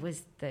 It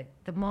was the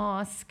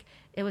mosque.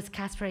 It was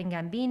Casper and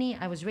Gambini.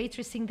 I was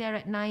waitressing there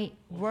at night,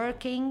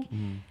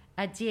 working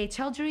at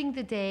DHL during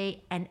the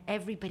day, and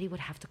everybody would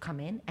have to come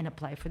in and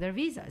apply for their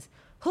visas.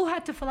 Who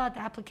had to fill out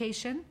the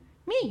application?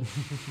 Me.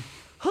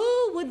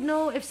 Who would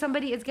know if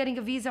somebody is getting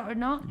a visa or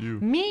not? You.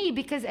 Me,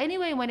 because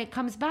anyway, when it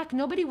comes back,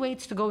 nobody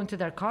waits to go into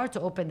their car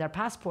to open their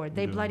passport.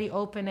 They bloody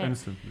open it.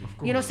 Instantly.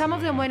 You know, some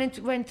of them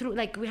went through,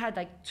 like we had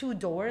like 2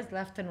 doors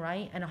left and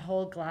right and a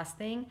whole glass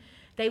thing.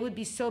 They would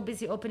be so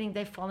busy opening,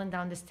 they've fallen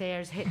down the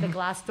stairs, hit the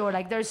glass door.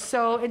 Like they're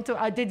so into,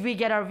 did we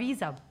get our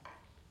visa?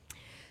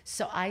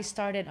 So I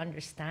started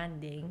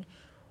understanding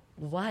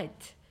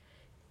what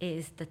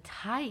is the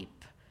type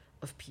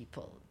of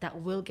people that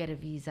will get a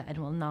visa and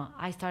will not.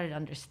 I started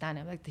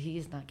understanding, like, he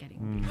is not getting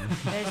a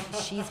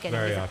visa. She's getting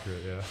very a visa.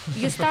 accurate, yeah.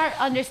 You start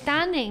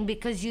understanding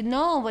because you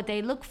know what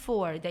they look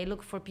for. They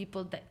look for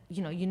people that,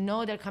 you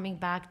know they're coming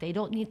back. They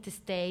don't need to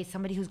stay.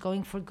 Somebody who's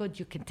going for good.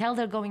 You can tell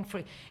they're going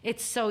for,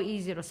 it's so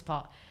easy to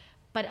spot.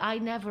 But I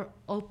never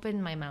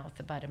opened my mouth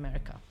about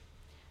America.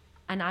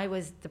 And I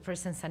was the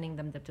person sending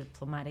them the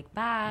diplomatic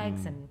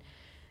bags and,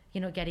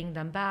 getting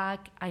them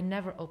back. I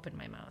never opened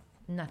my mouth,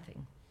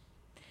 nothing.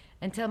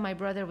 Until my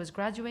brother was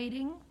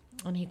graduating,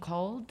 and he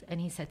called and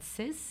he said,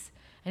 sis,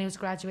 and he was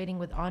graduating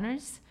with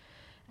honors.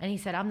 And he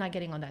said, I'm not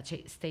getting on that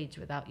stage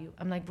without you.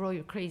 I'm like, bro,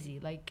 you're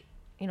crazy. Like,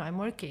 I'm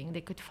working.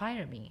 They could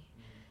fire me.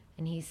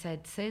 And he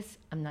said, sis,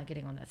 I'm not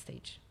getting on that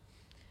stage.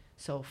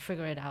 So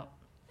figure it out.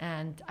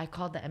 And I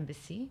called the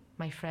embassy.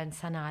 My friend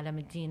Sana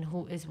Alamuddin,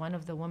 who is one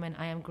of the women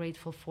I am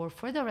grateful for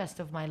the rest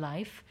of my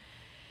life.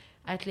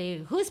 Like,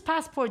 whose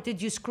passport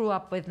did you screw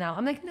up with now?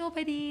 I'm like,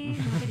 nobody.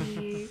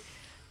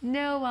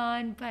 No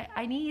one, but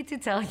I need to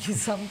tell you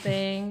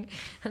something.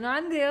 And I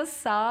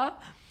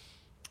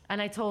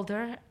told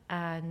her,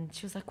 and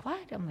she was like,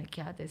 what? I'm like,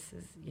 yeah, this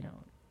is,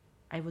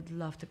 I would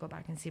love to go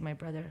back and see my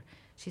brother.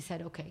 She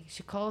said, okay.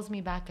 She calls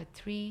me back at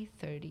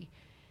 3:30,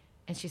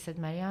 and she said,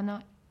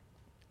 Mariana,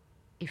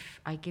 if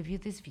I give you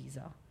this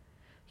visa,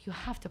 you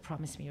have to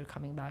promise me you're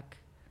coming back.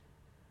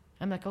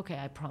 I'm like, okay,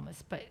 I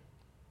promise. But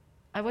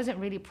I wasn't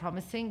really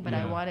promising, but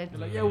I wanted...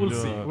 Like, yeah,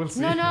 we'll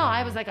see. No,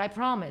 I was like, I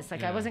promise.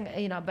 Like, I wasn't,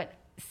 but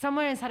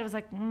somewhere inside I was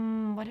like,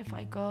 what if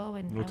I go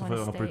and what I if want an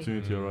to stay?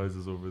 opportunity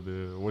arises over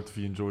there? What if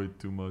you enjoy it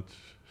too much?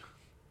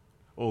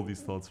 All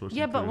these thoughts rushing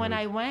Yeah, through but your when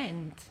head. I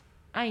went,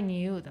 I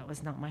knew that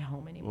was not my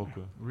home anymore.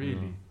 Okay.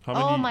 Really? How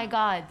many, Oh my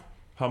God.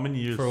 How many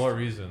years? For what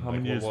reason? How Like,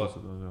 many years what-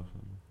 was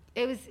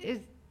it? It was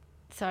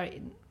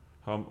sorry.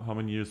 How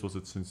many years was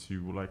it since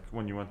you like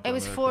when you went? To It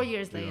was America? 4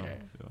 years Yeah, later.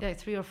 yeah. Like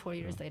 3 or 4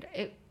 years later.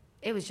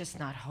 It was just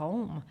not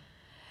home.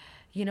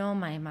 You know,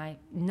 my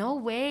no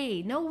way.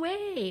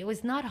 It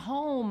was not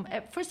home.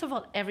 First of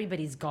all,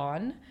 everybody's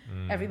gone.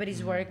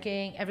 Everybody's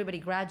working. Everybody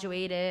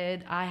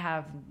graduated. I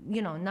have,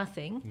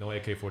 nothing. No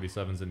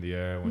AK-47s in the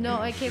air. when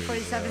No you-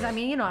 AK-47s. I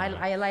mean,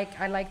 I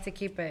like to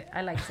keep it.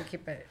 I like to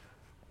keep it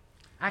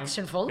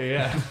actionful.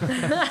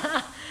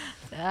 Yeah.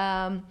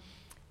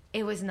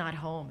 It was not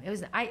home. It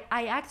was.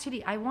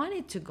 I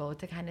wanted to go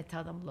to kind of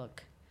tell them,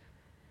 look,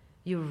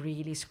 you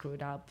really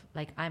screwed up.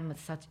 Like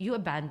you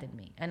abandoned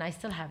me, and I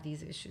still have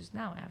these issues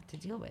now. I have to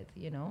deal with.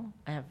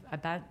 I have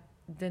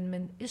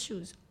abandonment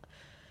issues.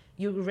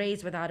 You're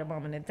raised without a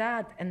mom and a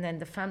dad, and then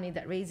the family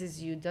that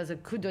raises you does a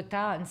coup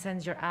d'etat and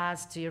sends your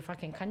ass to your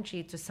fucking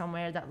country, to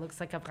somewhere that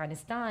looks like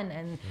Afghanistan,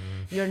 and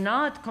you're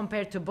not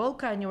compared to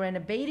Boca, and you're in a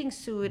bathing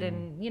suit,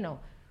 and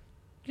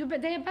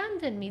they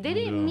abandoned me. They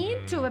didn't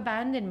mean to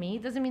abandon me.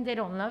 Doesn't mean they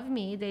don't love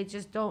me. They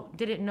just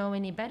didn't know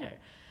any better.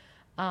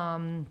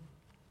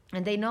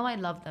 And they know I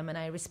love them and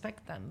I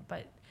respect them.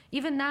 But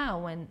even now,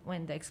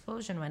 when the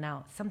explosion went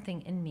out,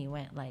 something in me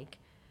went like,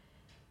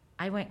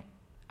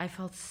 I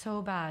felt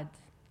so bad.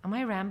 Am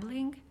I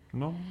rambling?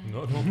 No.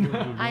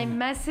 I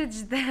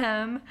messaged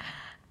them,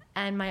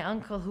 and my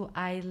uncle, who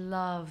I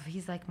love,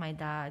 he's like my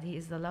dad. He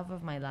is the love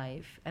of my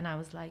life. And I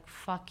was like,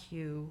 fuck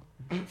you.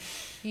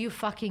 You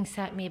fucking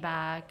set me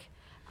back.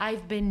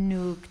 I've been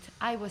nuked.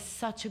 I was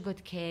such a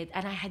good kid.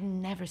 And I had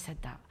never said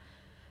that.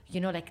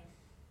 Like,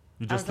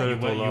 You just I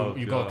let was it all out.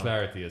 You got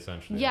clarity,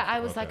 essentially. yeah, I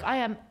was Okay. like,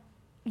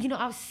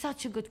 I was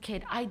such a good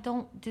kid. I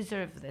don't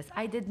deserve this.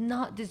 I did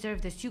not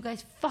deserve this. You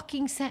guys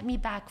fucking sent me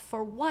back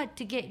for what?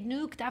 To get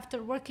nuked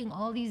after working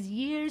all these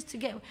years to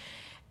get...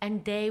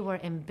 And they were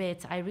in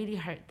bits. I really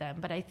hurt them.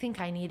 But I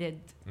think I needed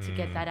to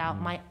get that out.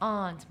 My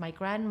aunt, my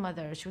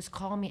grandmother, she was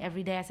calling me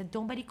every day. I said,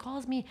 nobody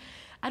calls me.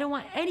 I don't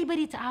want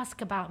anybody to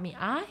ask about me.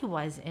 I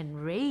was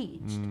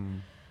enraged.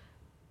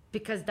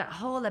 Because that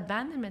whole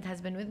abandonment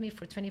has been with me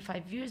for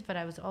 25 years, but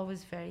I was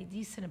always very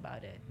decent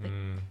about it. Like,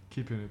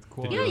 Keeping it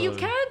quiet. yeah, you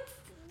can't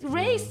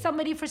raise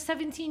somebody for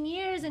 17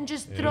 years and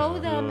just throw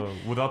them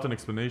without an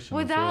explanation.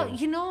 without,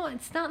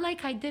 it's not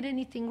like I did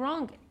anything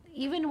wrong.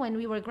 Even when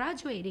we were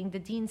graduating, the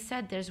dean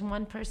said there's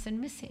one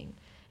person missing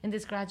in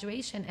this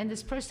graduation, and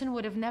this person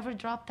would have never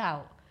dropped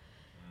out.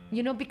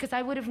 Because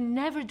I would have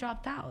never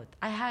dropped out.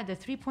 I had a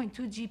 3.2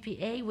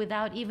 GPA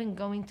without even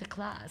going to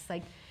class.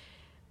 Like,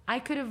 I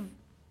could have,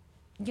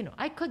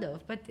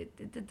 but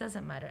it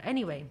doesn't matter.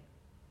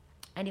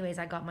 Anyways,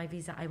 I got my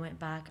visa. I went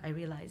back. I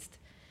realized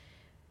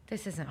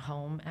this isn't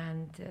home,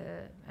 and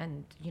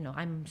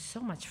I'm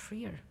so much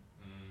freer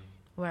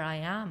where I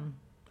am.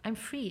 I'm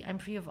free. I'm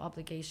free of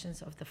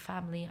obligations of the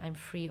family. I'm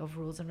free of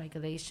rules and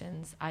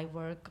regulations. I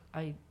work.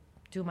 I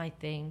do my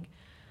thing.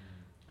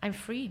 I'm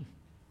free.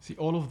 See,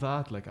 all of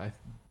that, like,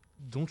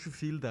 don't you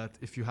feel that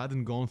if you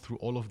hadn't gone through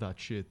all of that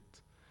shit,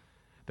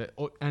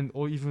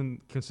 or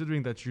even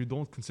considering that you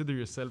don't consider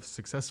yourself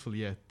successful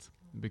yet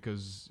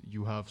because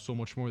you have so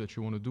much more that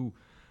you want to do,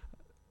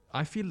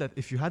 I feel that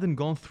if you hadn't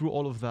gone through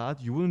all of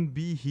that, you wouldn't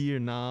be here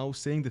now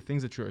saying the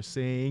things that you're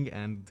saying,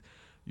 and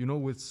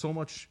with so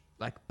much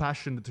like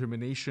passion,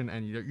 determination,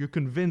 and you're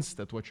convinced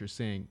that what you're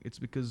saying. It's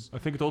because I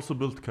think it also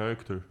built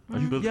character.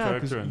 Built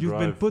character and you've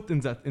been drive. put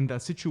in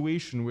that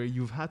situation where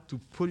you've had to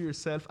pull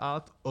yourself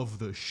out of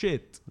the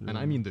shit, and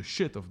I mean the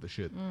shit of the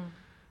shit,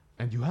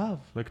 and you have.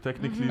 Like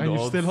technically, And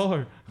you still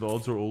are. The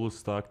odds are always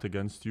stacked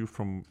against you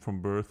from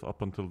birth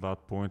up until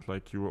that point.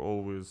 Like you were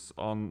always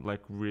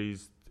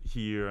raised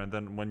here, and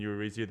then when you were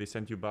raised here, they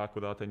sent you back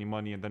without any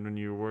money, and then when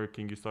you were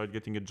working, you started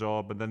getting a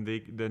job, and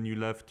then you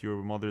left your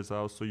mother's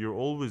house. So you're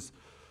always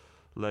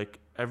like,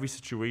 every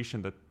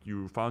situation that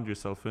you found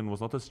yourself in was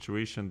not a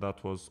situation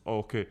that was,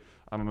 okay,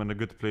 I'm in a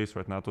good place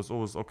right now. It was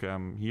always, okay,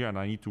 I'm here and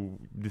I need to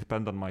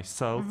depend on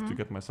myself to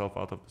get myself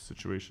out of the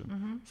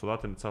situation. So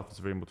that in itself is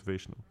very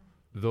motivational.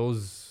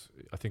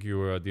 I think you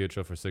were at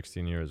DHL for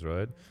 16 years,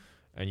 right?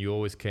 And you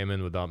always came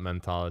in with that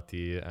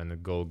mentality and a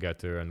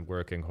go-getter and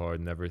working hard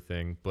and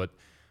everything. But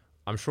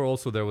I'm sure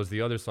also there was the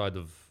other side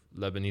of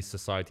Lebanese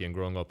society and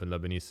growing up in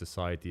Lebanese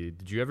society.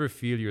 Did you ever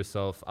feel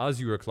yourself,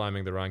 as you were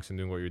climbing the ranks and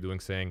doing what you're doing,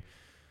 saying,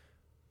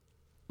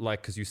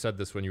 like, because you said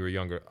this when you were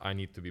younger, I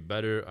need to be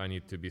better, I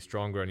need to be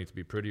stronger, I need to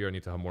be prettier, I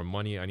need to have more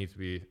money, I need to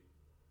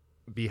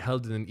be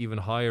held in an even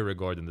higher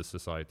regard in this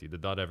society?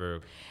 Did that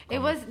ever It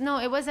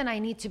wasn't I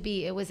need to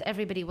be. It was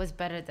everybody was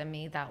better than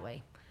me that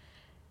way.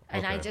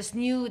 And I just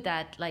knew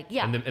that, like,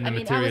 yeah. In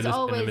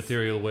the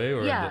material way?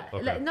 Or yeah,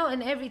 in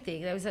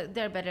everything. in everything.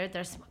 They're better.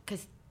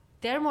 Because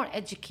they're more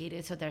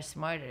educated, so they're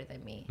smarter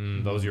than me.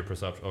 That was your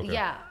perception. Okay.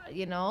 Yeah,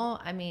 you know,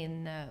 I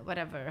mean,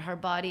 whatever. Her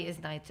body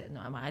is nice.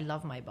 No, I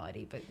love my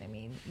body, but I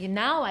mean,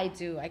 now I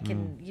do. I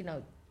can, you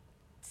know,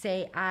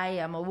 say I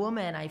am a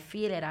woman. I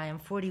feel it. I am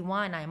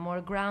 41. I'm more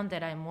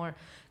grounded. I'm more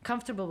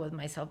comfortable with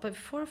myself. But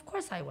before, of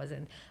course, I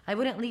wasn't. I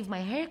wouldn't leave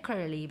my hair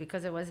curly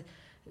because it was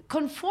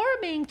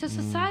conforming to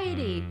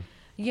society.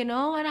 You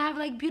know, and I have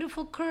like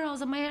beautiful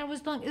curls and my hair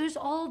was long. There's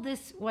all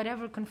this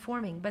whatever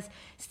conforming, but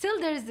still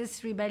there's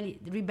this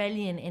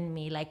rebellion in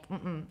me. Like,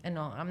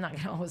 no, I'm not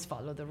gonna always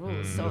follow the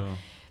rules. So,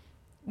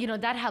 you know,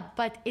 that helped.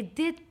 But it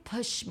did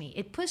push me.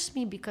 It pushed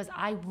me because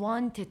I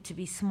wanted to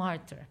be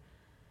smarter.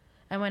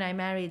 And when I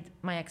married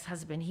my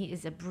ex-husband, he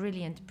is a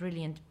brilliant,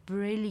 brilliant,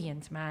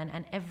 brilliant man.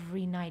 And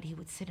every night he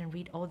would sit and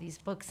read all these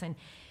books. And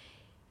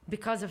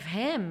because of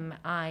him,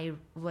 I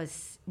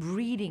was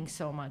reading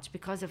so much.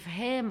 Because of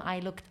him, I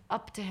looked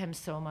up to him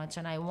so much.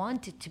 And I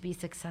wanted to be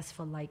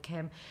successful like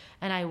him.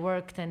 And I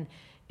worked and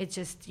it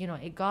just, you know,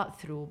 it got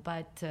through.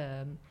 But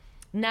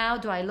now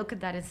do I look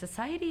at that in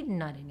society?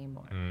 Not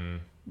anymore.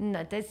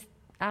 No,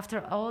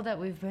 after all that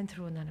we've been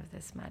through, none of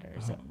this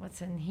matters. And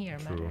what's in here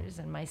matters,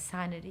 and my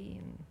sanity.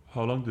 And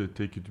how long did it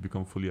take you to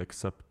become fully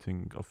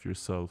accepting of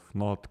yourself,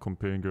 not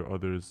comparing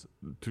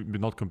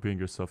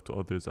yourself to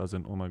others, as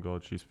in, oh my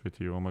God, she's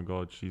pretty, or oh my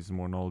God, she's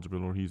more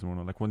knowledgeable, or he's more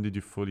like, when did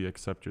you fully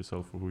accept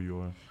yourself for who you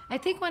are? I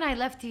think when I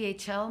left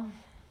DHL,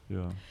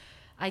 yeah,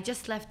 I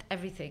just left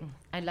everything.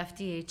 I left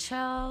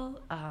DHL.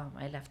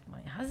 I left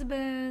my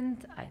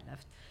husband. I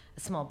left a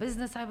small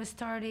business I was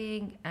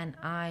starting, and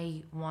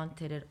I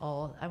wanted it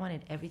all. I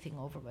wanted everything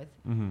over with.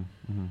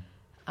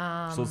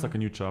 So it's like a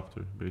new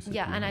chapter, basically.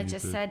 Yeah, and I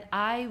just said,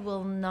 I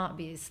will not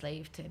be a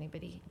slave to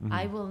anybody.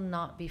 I will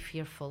not be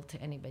fearful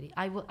to anybody.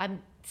 I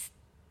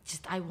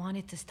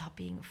wanted to stop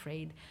being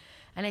afraid.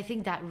 And I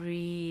think that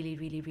really,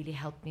 really, really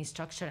helped me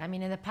structure. I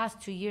mean, in the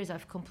past 2 years,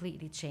 I've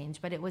completely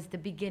changed, but it was the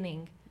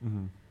beginning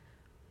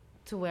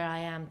to where I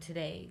am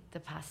today, the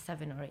past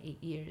 7 or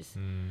 8 years.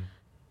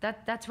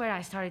 That's where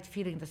I started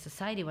feeling the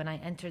society, when I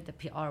entered the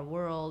PR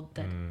world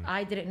that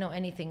I didn't know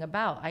anything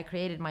about. I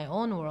created my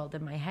own world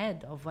in my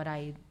head of what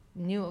I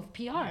knew of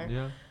PR.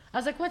 Yeah. I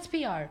was like, what's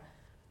PR?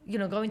 You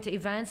know, going to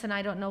events and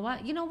I don't know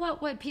what. You know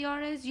what PR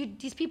is?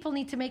 These people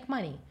need to make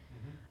money.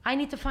 I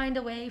need to find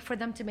a way for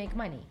them to make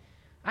money.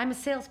 I'm a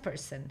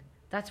salesperson.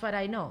 That's what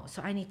I know.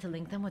 So I need to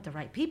link them with the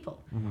right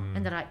people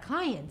and the right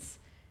clients.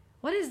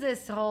 What is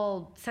this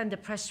whole send a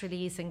press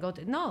release and go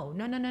to... No.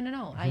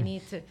 I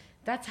need to...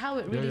 That's how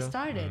it really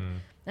started.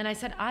 And I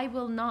said, I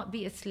will not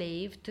be a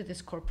slave to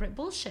this corporate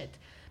bullshit,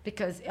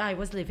 because I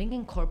was living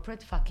in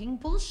corporate fucking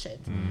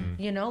bullshit,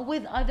 you know,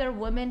 with other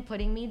women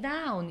putting me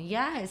down.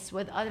 Yes,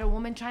 with other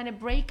women trying to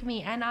break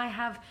me. And I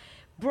have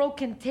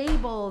broken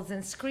tables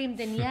and screamed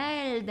and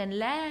yelled and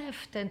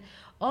left and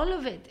all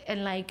of it.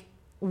 And like,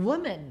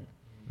 women.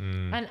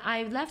 And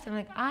I left. I'm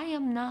like, I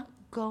am not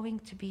going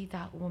to be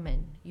that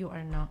woman. You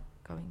are not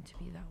going to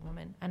be that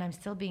woman. And I'm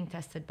still being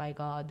tested by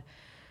God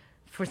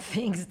for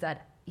things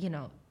that, you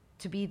know,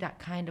 to be that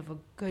kind of a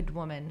good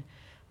woman,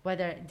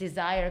 whether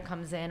desire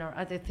comes in or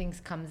other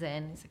things comes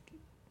in. It's like,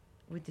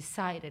 we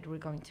decided we're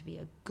going to be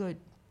a good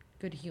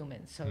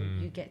human. So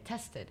you get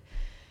tested.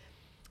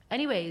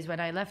 Anyways,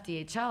 when I left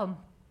DHL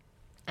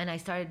and I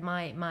started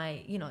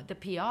my you know, the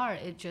PR,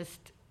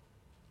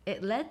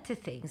 it led to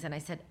things. And I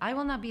said, I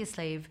will not be a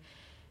slave.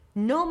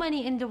 No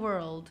money in the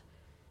world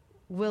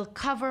will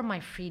cover my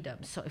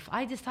freedom. So if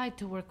I decide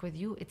to work with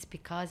you, it's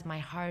because my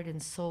heart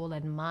and soul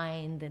and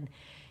mind and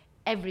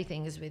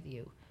everything is with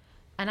you.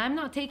 And I'm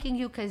not taking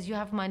you because you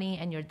have money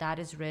and your dad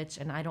is rich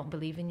and I don't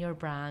believe in your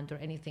brand or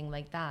anything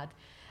like that.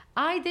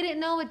 I didn't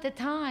know at the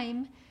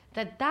time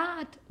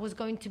that was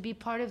going to be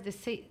part of the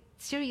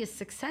serious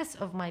success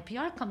of my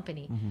PR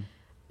company.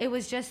 It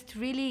was just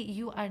really,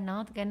 you are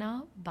not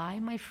gonna buy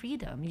my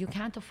freedom. You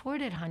can't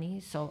afford it,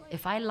 honey. So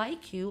if I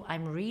like you,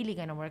 I'm really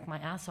gonna work my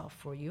ass off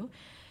for you.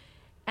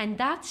 And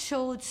that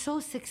showed so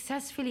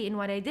successfully in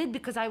what I did,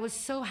 because I was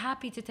so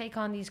happy to take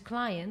on these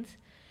clients.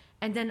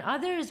 And then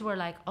others were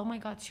like, oh my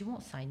God, she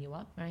won't sign you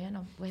up.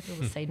 Mariana Wehbe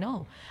will say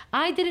no.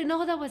 I didn't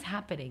know that was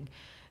happening.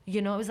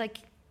 You know, it was like,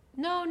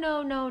 no,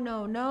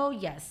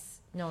 yes.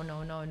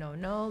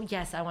 No.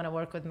 Yes, I want to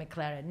work with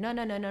McLaren.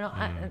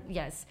 No.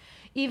 Yes.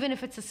 Even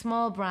if it's a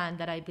small brand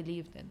that I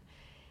believed in.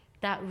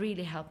 That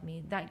really helped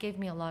me. That gave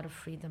me a lot of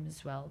freedom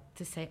as well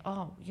to say,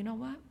 oh, you know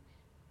what?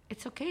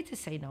 It's okay to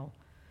say no.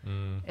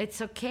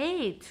 It's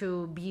okay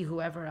to be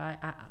whoever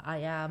I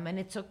am. And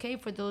it's okay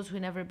for those who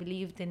never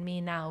believed in me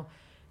now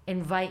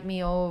invite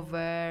me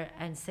over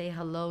and say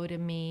hello to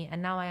me.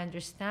 And now I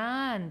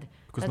understand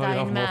because the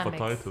now dynamics. You have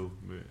more of a title.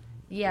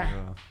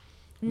 Yeah.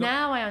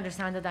 Now I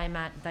understand the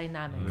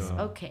dynamics.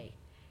 Yeah. Okay.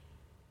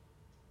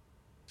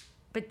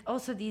 But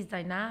also these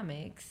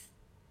dynamics,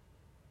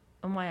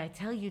 and why I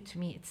tell you, to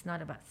me, it's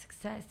not about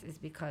success, is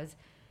because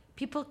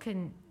people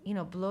can, you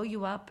know, blow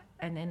you up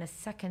and in a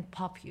second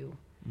pop you.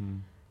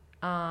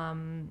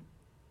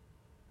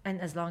 And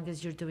as long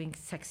as you're doing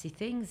sexy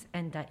things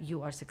and that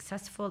you are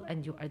successful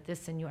and you are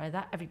this and you are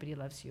that, everybody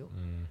loves you.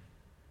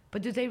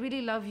 But do they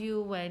really love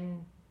you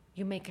when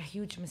you make a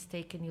huge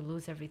mistake and you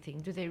lose everything?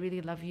 Do they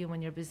really love you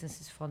when your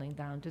business is falling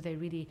down? Do they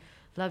really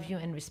love you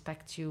and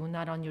respect you,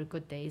 not on your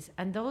good days?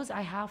 And those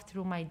I have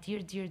through my dear,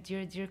 dear,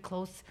 dear, dear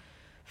close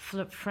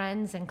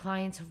friends and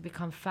clients who've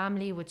become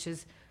family,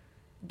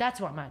 that's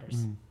what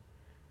matters.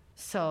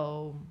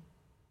 So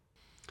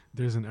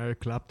there's an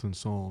Eric Clapton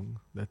song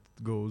that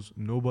goes,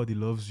 nobody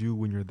loves you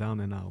when you're down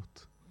and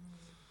out.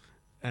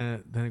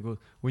 And then it goes,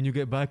 when you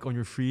get back on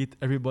your feet,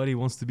 everybody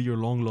wants to be your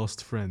long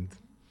lost friend.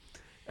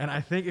 And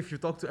I think if you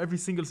talk to every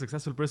single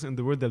successful person in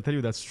the world, they'll tell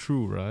you that's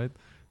true, right?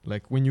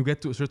 Like when you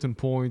get to a certain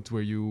point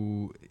where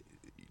you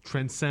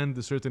transcend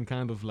a certain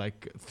kind of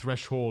like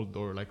threshold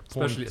or like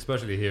point.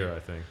 Especially here, I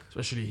think.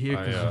 Especially here,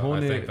 because I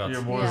think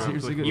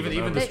that's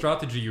even the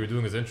strategy you were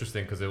doing is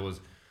interesting because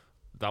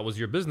that was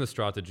your business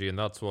strategy and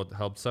that's what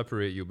helped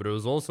separate you. But it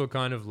was also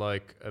kind of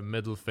like a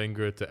middle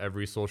finger to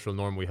every social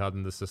norm we had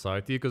in the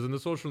society. Because in the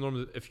social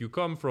norm, if you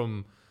come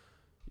from,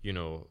 you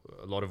know,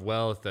 a lot of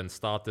wealth and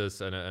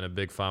status and a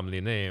big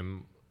family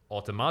name,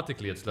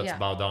 automatically it's let's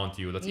bow down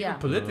to you. Let's even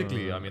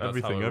politically, I mean, that's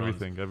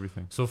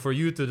everything. So for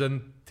you to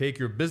then take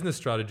your business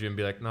strategy and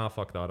be like, nah,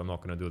 fuck that, I'm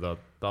not going to do that.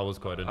 That was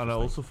quite interesting. And I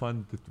also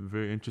find it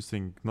very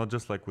interesting, not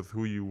just like with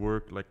who you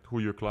work, like who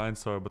your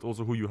clients are, but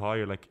also who you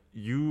hire. Like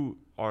you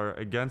are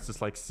against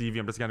this like CV,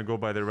 I'm just going to go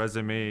by the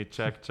resume,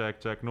 check.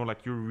 No,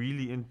 like you're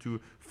really into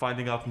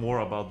finding out more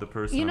about the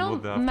person. You know,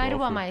 what they have to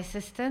Marwa, offer. my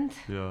assistant.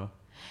 Yeah.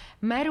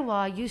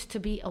 Marwa used to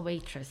be a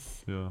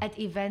waitress at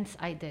events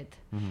I did.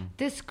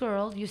 This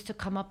girl used to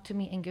come up to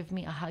me and give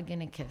me a hug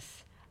and a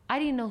kiss. I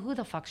didn't know who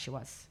the fuck she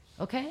was.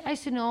 Okay? I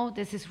used to know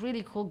this is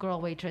really cool girl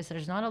waitress.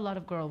 There's not a lot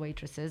of girl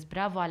waitresses.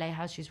 Bravo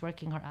alayha, she's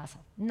working her ass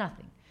off.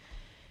 Nothing.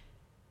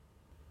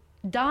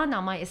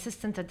 Dana, my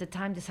assistant at the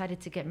time, decided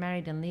to get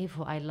married and leave,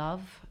 who I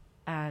love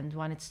and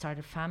wanted to start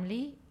a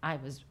family. I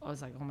was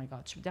like, oh my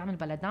God, شو بدي أعمل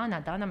بلا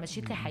دانا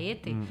مشيت لي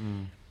حياتي.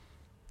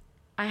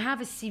 I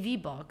have a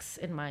CV box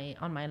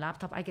on my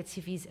laptop. I get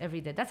CVs every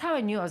day. That's how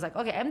I knew. I was like,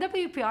 okay,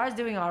 MWPR is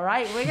doing all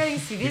right. We're getting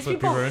CVs.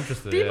 People are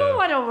interested. People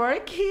want to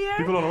work here.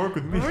 People want to work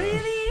with me.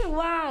 Really?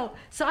 Wow.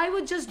 So I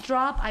would just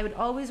drop. I would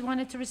always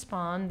wanted to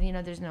respond. You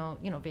know, there's no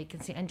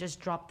vacancy, and just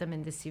drop them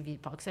in the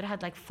CV box. It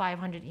had like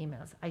 500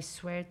 emails. I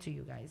swear to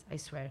you guys. I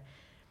swear.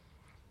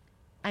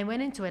 I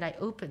went into it. I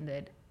opened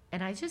it,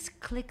 and I just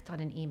clicked on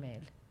an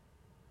email.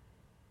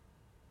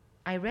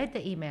 I read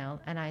the email,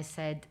 and I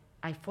said.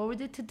 I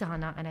forwarded to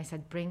Dana and I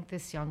said, bring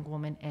this young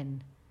woman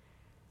in.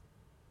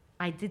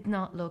 I did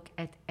not look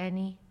at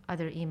any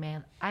other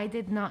email. I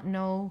did not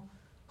know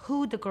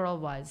who the girl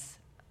was.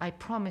 I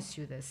promise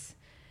you this.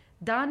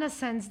 Dana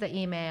sends the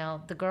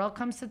email. The girl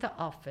comes to the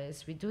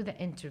office. We do the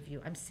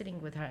interview. I'm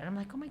sitting with her and I'm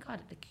like, oh my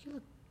God, like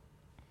you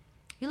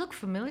look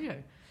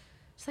familiar.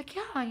 She's like,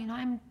 yeah,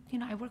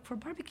 I work for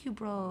Barbecue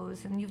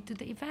Bros and you do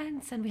the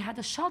events and we had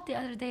a shot the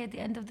other day at the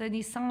end of the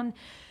Nissan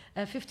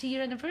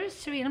 50-year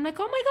anniversary. And I'm like,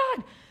 oh my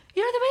God,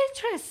 you're the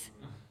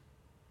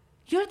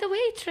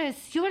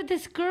waitress. You're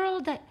this girl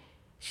that,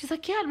 she's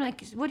like, yeah. I'm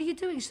like, what are you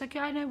doing? She's like,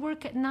 yeah, and I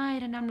work at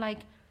night. And I'm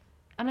like,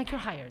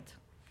 you're hired.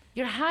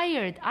 You're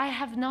hired. I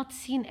have not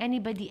seen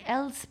anybody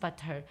else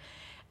but her.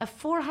 A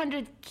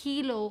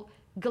 400-kilo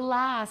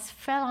glass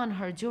fell on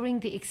her during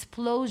the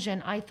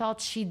explosion. I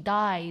thought she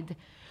died.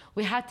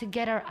 We had to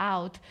get her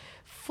out.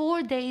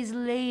 4 days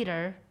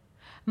later,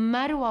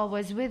 Marwa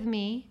was with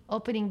me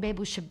opening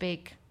Bebu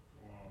Shabik.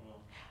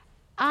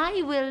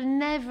 I will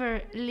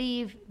never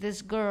leave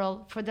this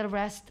girl for the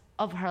rest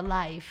of her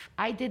life.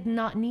 I did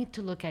not need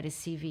to look at his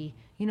CV.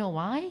 You know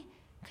why?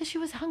 Because she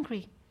was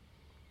hungry.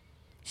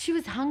 She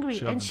was hungry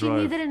and she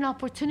needed an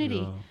opportunity.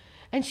 Yeah.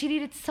 And she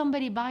needed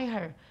somebody by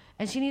her.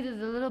 And she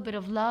needed a little bit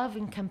of love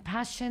and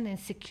compassion and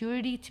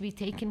security to be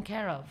taken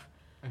care of.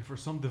 And for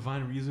some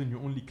divine reason, you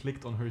only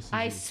clicked on her CV.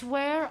 I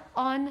swear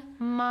on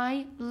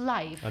my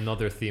life.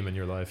 Another theme in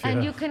your life.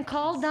 And you can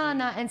call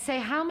Dana and say,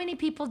 how many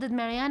people did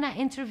Mariana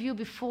interview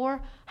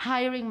before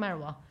hiring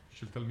Marwa?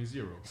 She'll tell me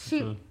 0.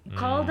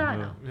 Call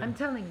Dana. Yeah. I'm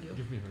telling you.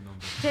 Give me her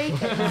number. Take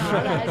it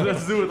now.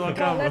 Let's do it on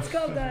camera. Let's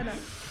call Dana.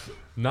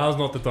 Now's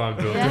not the time,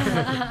 Joe.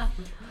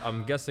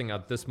 I'm guessing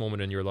at this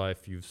moment in your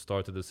life, you've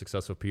started a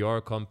successful PR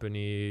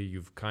company.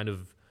 You've kind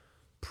of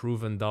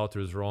proven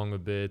doubters wrong a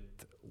bit.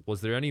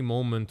 Was there any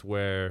moment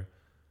where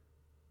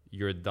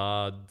your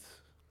dad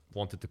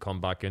wanted to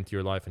come back into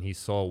your life and he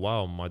saw,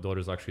 wow, my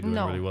daughter's actually doing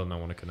really well and I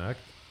want to connect?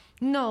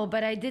 No,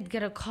 but I did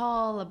get a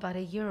call about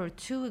a year or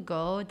 2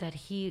 ago that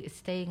he is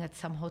staying at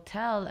some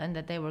hotel and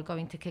that they were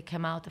going to kick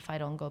him out if I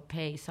don't go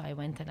pay. So I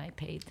went and I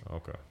paid.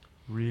 Okay.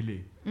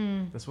 Really?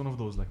 That's one of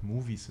those like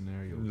movie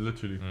scenarios.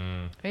 Literally.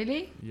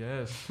 Really?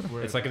 Yes.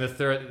 It's like in the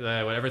third,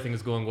 when everything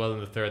is going well in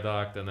the third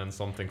act and then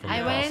something from the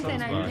past. I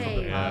went and I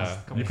paid. Yeah.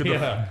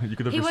 You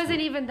could have he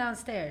wasn't even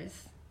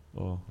downstairs.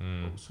 Oh,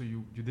 so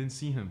you didn't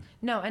see him?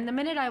 No, and the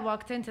minute I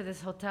walked into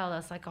this hotel,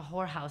 it's like a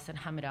whorehouse in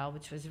Hamra,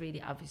 which was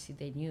really, obviously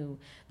they knew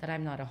that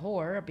I'm not a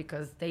whore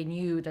because they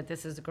knew that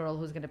this is a girl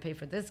who's going to pay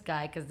for this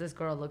guy because this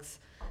girl looks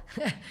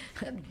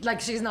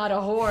like she's not a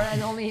whore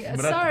and only,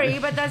 sorry,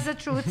 but that's the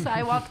truth. So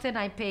I walked in,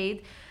 I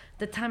paid.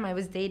 the time I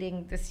was dating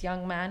this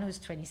young man who's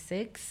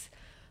 26,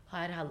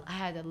 I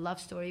had a love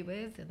story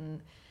with,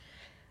 and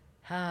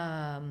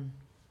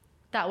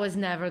that was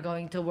never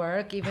going to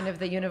work, even if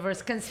the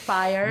universe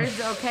conspired.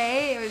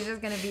 Okay, it was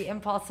just going to be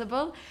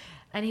impossible.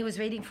 And he was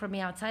waiting for me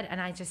outside, and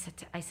I said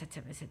to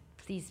him, I said,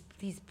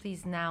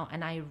 please now.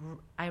 And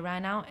I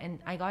ran out, and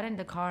I got in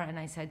the car, and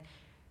I said,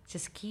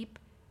 just keep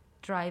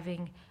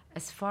driving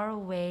as far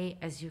away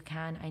as you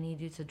can. I need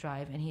you to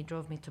drive. And he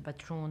drove me to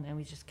Batroun, and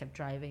we just kept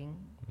driving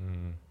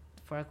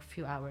for a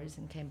few hours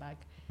and came back.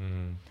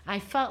 I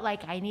felt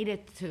like I needed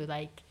to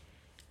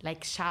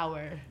like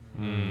shower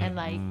and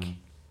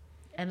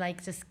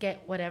like just get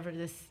whatever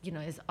this, you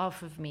know, is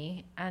off of me.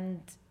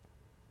 And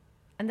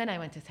then I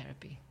went to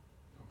therapy.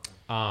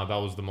 That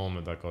was the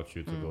moment that got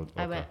you to go.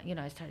 Okay. I went, you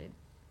know, I started.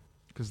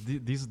 Because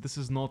this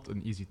is not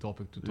an easy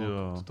topic to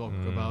talk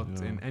about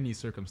in any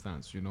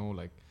circumstance, you know,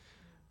 like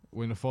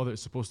when a father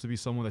is supposed to be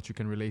someone that you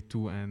can relate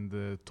to and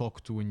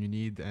talk to when you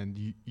need, and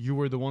you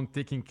were the one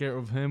taking care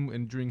of him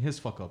and during his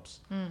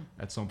fuck-ups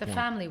at some point.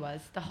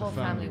 The whole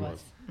family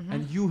was. Mm-hmm.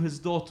 And you, his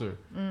daughter,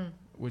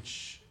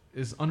 which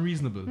is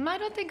unreasonable. I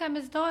don't think I'm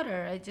his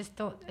daughter. I just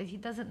don't, he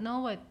doesn't know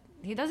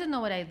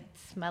what I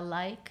smell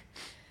like.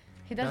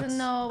 He doesn't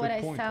know what I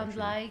sound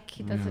like.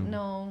 He doesn't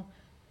know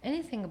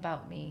anything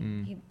about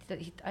me.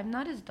 I'm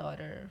not his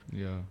daughter.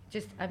 Yeah.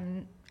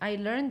 I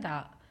learned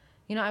that.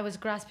 You know, I was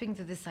grasping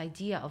to this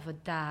idea of a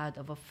dad,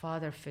 of a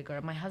father figure.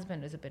 My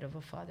husband is a bit of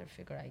a father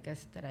figure, I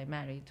guess, that I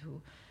married,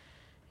 who,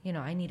 you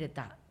know, I needed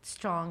that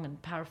strong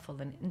and powerful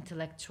and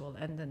intellectual,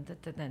 and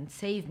then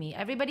save me.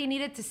 Everybody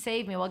needed to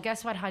save me. Well,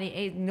 guess what,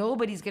 honey?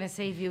 Nobody's going to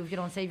save you if you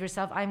don't save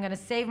yourself. I'm going to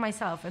save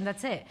myself, and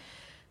that's it.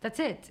 That's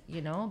it,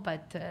 you know?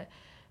 But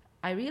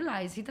I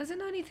realized he doesn't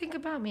know anything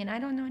about me, and I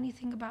don't know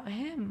anything about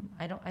him.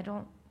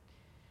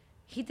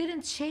 He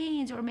didn't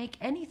change or make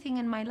anything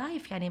in my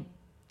life, yani.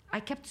 I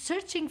kept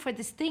searching for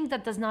this thing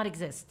that does not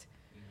exist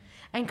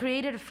and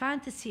created a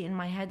fantasy in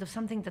my head of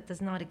something that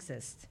does not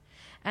exist,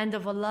 and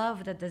of a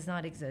love that does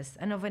not exist,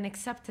 and of an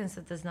acceptance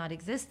that does not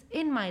exist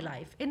in my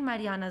life, in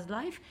Mariana's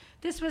life.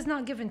 This was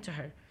not given to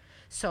her.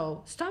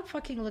 So stop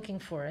fucking looking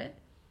for it,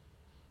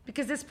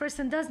 because this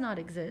person does not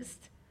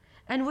exist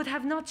and would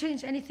have not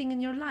changed anything in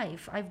your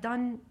life. I've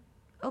done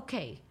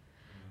okay.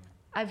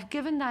 I've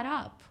given that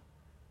up.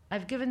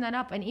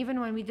 And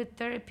even when we did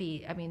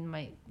therapy, I mean,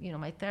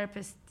 my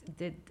therapist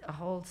did a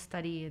whole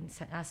study and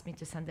asked me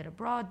to send it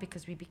abroad,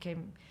 because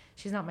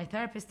she's not my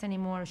therapist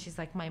anymore. She's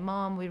like my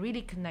mom. We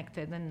really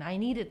connected, and I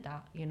needed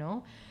that, you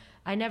know.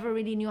 I never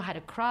really knew how to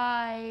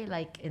cry,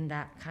 like in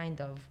that kind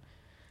of.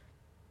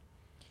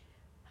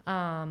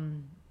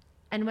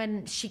 And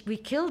when we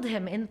killed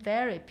him in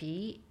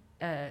therapy,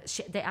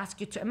 they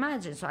ask you to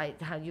imagine. So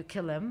how you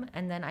kill him,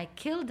 and then I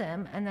killed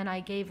him, and then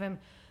I gave him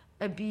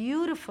a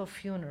beautiful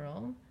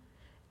funeral,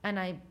 and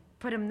I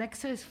put him next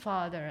to his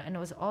father, and it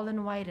was all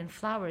in white and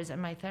flowers.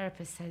 And my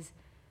therapist says,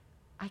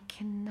 I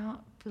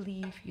cannot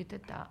believe you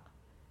did that.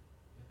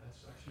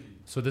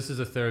 So this is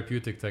a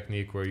therapeutic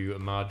technique where you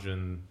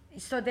imagine.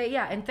 So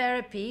in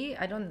therapy,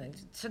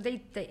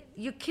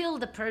 you kill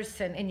the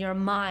person in your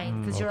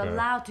mind, because you're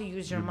allowed to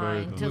use your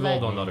mind. We've all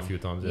done that a few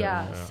times.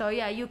 So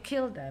you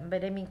kill them,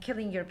 but I mean,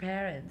 killing your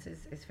parents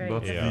is very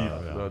that's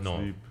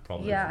difficult. deep.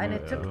 Probably. And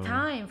it took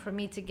time for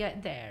me to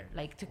get there,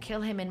 like to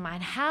kill him in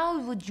mind. How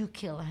would you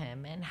kill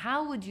him, and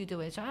how would you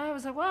do it? So I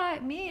was like,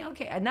 what, me?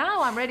 Okay, and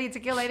now I'm ready to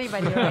kill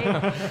anybody,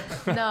 right?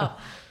 No.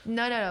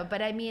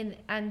 But I mean,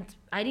 and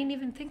I didn't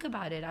even think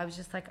about it. I was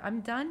just like,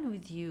 I'm done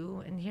with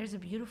you, and here's a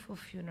beautiful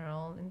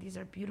funeral, and these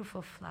are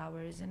beautiful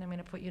flowers, and I'm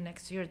gonna put you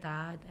next to your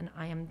dad, and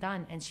I am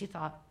done. And she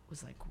thought it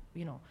was like,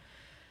 you know,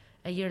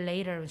 a year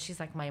later, and she's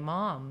like my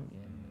mom.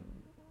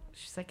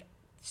 She's like,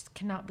 I just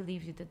cannot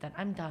believe you did that.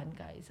 I'm done,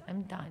 guys.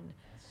 I'm done.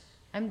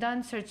 I'm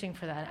done searching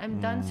for that. I'm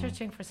done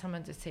searching for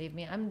someone to save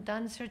me. I'm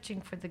done searching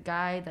for the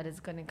guy that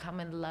is gonna come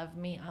and love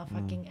me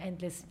fucking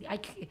endlessly.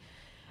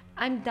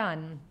 I'm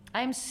done.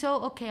 I'm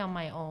so okay on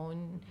my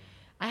own.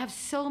 I have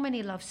so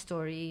many love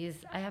stories.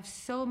 I have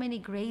so many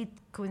great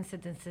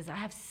coincidences. I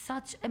have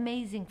such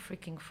amazing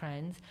freaking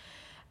friends.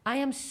 I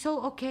am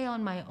so okay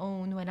on my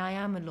own when I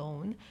am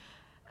alone.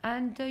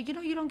 And, you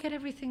know, you don't get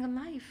everything in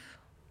life.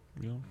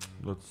 Yeah,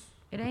 that's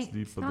deep,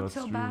 it's but not that's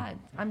so true. bad.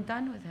 I'm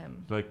done with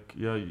him. Like,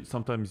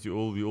 sometimes we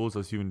always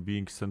as human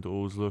beings tend to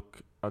always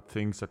look at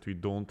things that we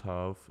don't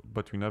have,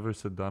 but we never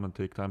sit down and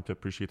take time to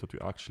appreciate what we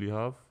actually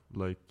have.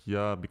 Like,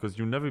 because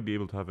you'll never be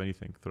able to have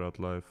anything throughout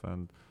life,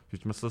 and you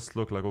must just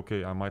look like,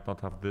 okay, I might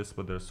not have this,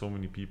 but there's so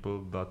many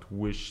people that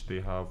wish they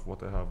have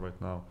what I have right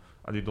now,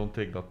 and you don't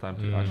take that time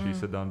to actually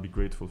sit down and be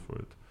grateful for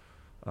it.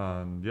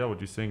 And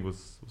what you're saying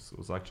was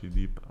actually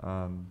deep.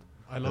 And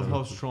I love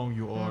how strong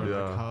you are,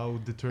 like how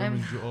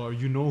determined you are.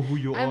 You know who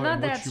you are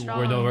and what you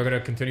want. We're going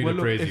to continue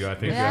to praise you. I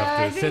think you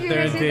have to sit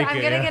there and take it.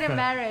 I'm going to get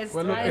embarrassed.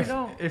 Well,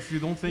 look, if you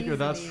don't think you're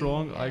that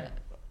strong,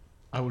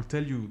 I will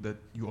tell you that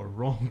you are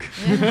wrong.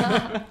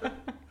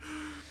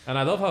 And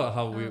I love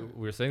how we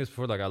were saying this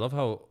before, like I love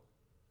how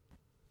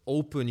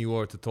open you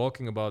are to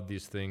talking about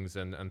these things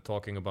and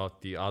talking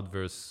about the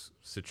adverse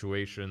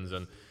situations.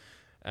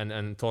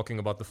 and talking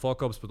about the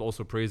fuck ups, but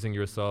also praising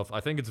yourself. I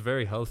think it's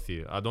very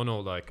healthy. I don't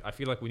know, like, I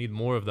feel like we need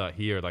more of that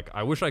here. Like,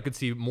 I wish I could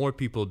see more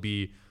people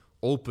be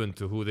open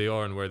to who they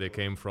are and where they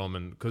came from,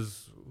 and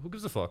because who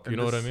gives a fuck? You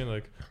know what I mean?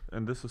 Like,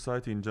 in this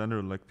society in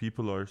general, like,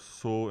 people are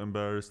so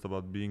embarrassed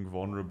about being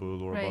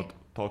vulnerable or about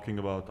talking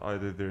about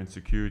either their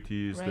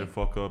insecurities, their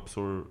fuck ups,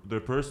 or their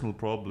personal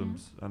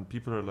problems. And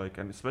people are like,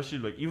 and especially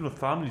like even with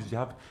families, you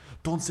have,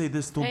 don't say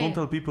this, don't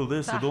tell people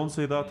this, or don't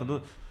say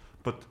that,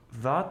 but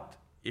that,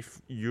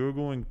 if you're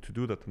going to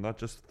do that, and not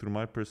just through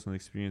my personal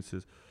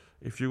experiences,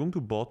 if you're going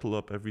to bottle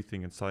up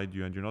everything inside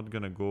you and you're not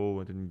gonna go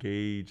and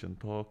engage and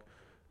talk,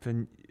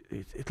 then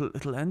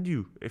it'll end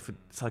you.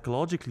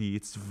 Psychologically,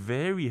 it's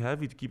very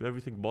heavy to keep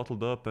everything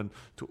bottled up and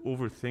to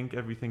overthink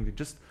everything. To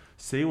just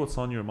say what's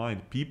on your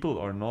mind. People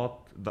are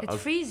not that. It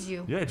frees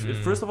you. Yeah, it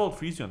first of all, it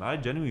frees you, and I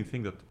genuinely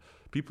think that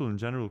people in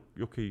general,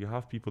 okay, you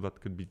have people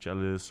that could be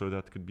jealous or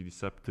that could be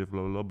deceptive,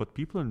 blah, blah, blah, but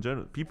people in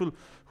general, people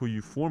who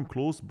you form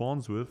close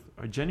bonds with,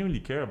 are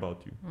genuinely care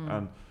about you.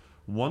 And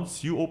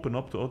once you open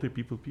up to other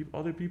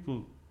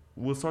people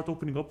will start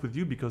opening up with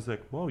you, because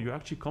like, wow, you're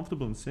actually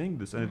comfortable in saying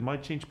this, and it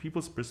might change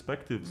people's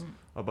perspectives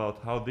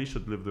about how they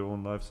should live their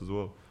own lives as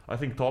well. I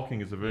think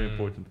talking is a very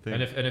important thing.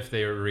 And if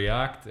they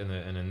react in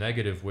a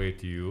negative way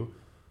to you,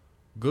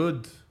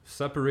 good.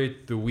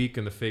 Separate the weak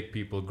and the fake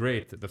people.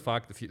 Great. The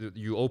fact if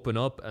you open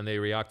up and they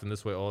react in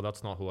this way, oh,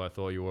 that's not who I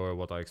thought you were,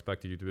 what I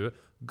expected you to be.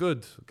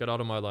 Good. Get out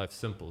of my life.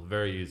 Simple.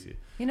 Very easy.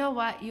 You know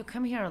what? You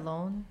come here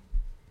alone,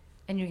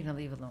 and you're gonna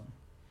leave alone.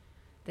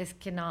 This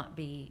cannot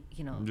be,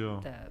 you know.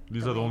 Yeah.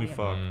 These are the only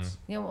facts.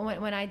 You know,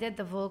 when I did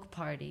the Vogue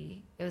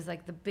party, it was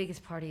like the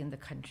biggest party in the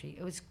country.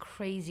 It was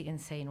crazy,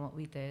 insane what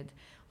we did.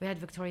 We had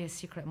Victoria's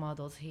Secret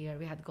models here.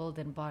 We had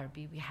Golden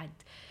Barbie. We had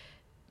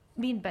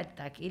مين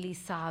بدك إلي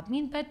صعب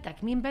مين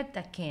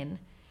بدك كان.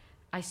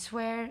 I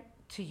swear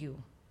to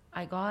you,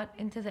 I got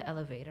into the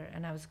elevator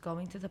and I was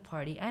going to the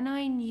party, and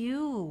I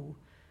knew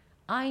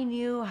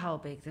how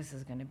big this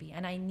is going to be,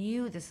 and I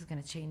knew this is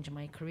going to change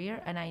my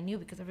career, and I knew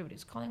because everybody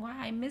was calling, why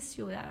I miss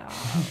you.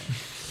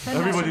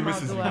 Everybody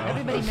misses you.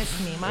 Everybody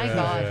missed me. My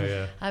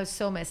God. I was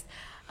so missed.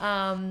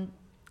 And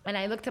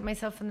I looked at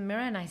myself in the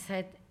mirror and I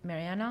said,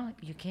 Mariana,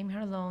 you came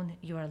here alone.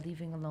 You are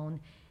leaving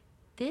alone.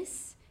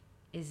 This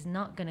is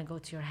not going to go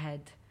to your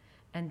head,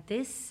 and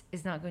this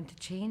is not going to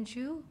change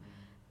you,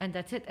 and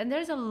that's it. And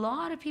there's a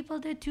lot of people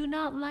that do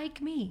not like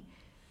me,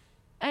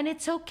 and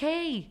it's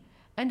okay.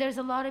 And there's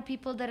a lot of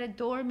people that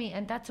adore me,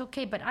 and that's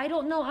okay. But I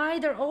don't know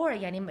either or.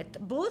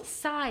 Both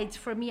sides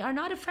for me are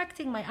not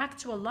affecting my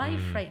actual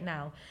life right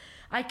now.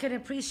 I can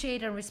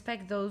appreciate and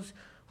respect those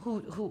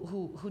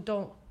who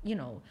don't, you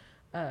know,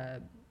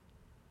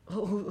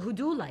 who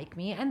do like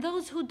me, and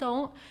those who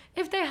don't.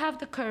 If they have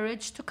the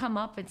courage to come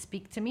up and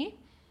speak to me,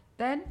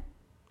 then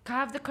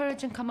have the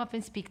courage and come up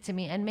and speak to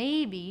me, and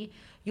maybe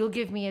you'll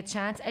give me a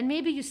chance, and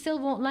maybe you still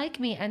won't like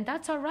me, and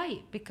that's all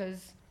right,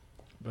 because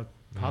that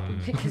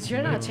happens. Because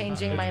you're not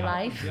changing my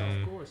life. Yeah,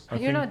 of course.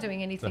 You're not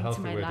doing anything to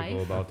my way life. to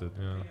go about it,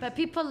 yeah. But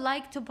people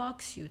like to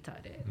box you,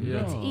 Tariq. Yeah.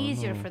 It's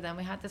easier for them.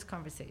 We had this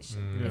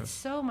conversation. It's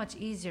so much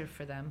easier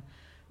for them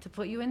to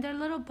put you in their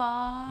little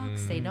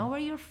box. They know where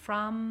you're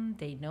from.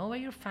 They know where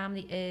your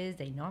family is.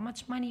 They know how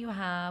much money you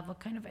have, what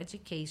kind of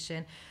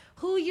education,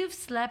 who you've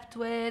slept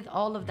with,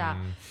 all of that.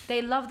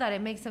 They love that.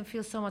 It makes them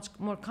feel so much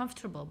more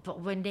comfortable.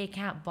 But when they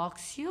can't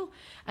box you,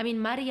 I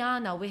mean,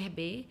 Mariana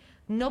Wehbe,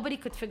 nobody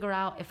could figure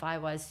out if I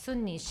was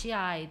Sunni,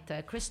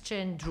 Shiite,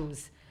 Christian,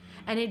 Druze.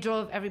 And it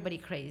drove everybody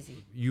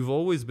crazy. You've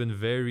always been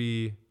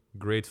very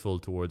grateful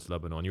towards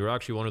Lebanon. You're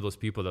actually one of those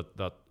people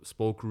that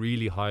spoke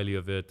really highly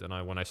of it. And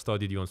when I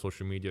studied you on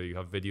social media, you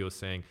have videos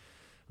saying,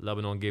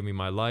 Lebanon gave me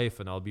my life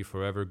and I'll be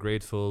forever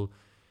grateful.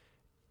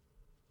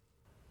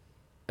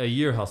 A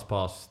year has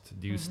passed.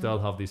 Do you still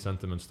have these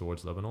sentiments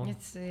towards Lebanon?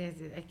 It's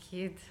a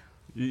kid.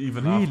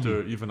 Even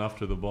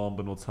after the bomb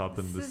and what's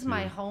happened this year. This is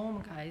my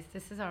home, guys.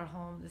 This is our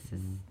home.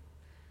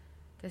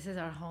 This is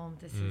our home.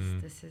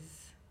 This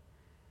is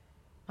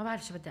ما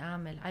بعرف شو بدي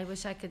أعمل. I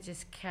wish I could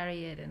just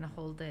carry it and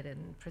hold it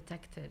and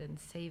protect it and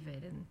save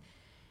it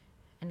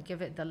and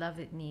give it the love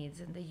it needs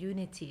and the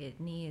unity it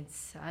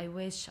needs. I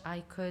wish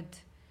I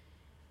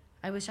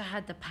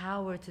had the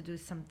power to do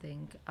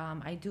something.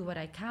 I do what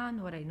I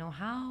can, what I know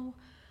how,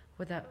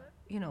 without,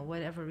 you know,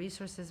 whatever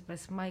resources. But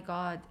my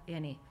God,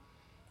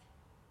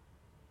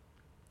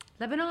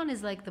 Lebanon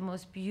is like the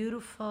most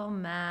beautiful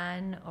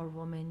man or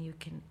woman you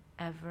can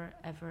ever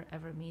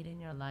meet in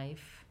your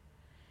life.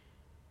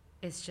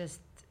 It's just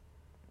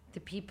the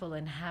people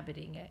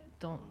inhabiting it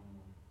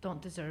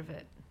don't deserve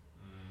it.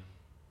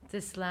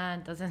 This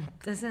land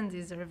doesn't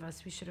deserve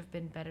us. We should have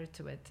been better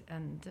to it.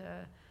 And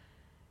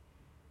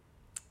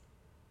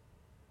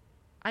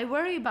I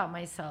worry about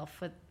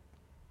myself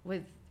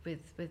with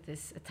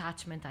this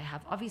attachment I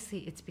have. Obviously,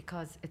 it's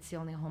because it's the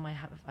only home I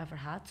have ever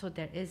had. So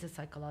there is a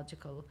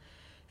psychological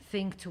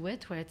thing to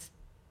it, where it's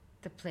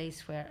the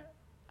place where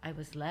I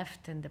was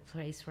left, and the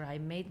place where I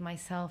made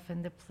myself,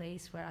 and the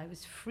place where I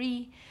was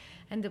free,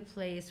 and the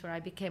place where I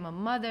became a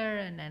mother,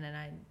 and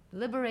I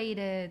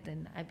liberated,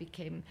 and I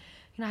became,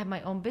 I have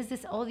my own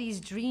business, all these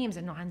dreams.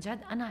 And no, Anjad,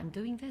 Anna, I'm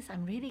doing this.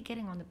 I'm really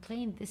getting on the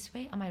plane this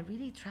way. Am I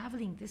really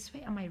traveling this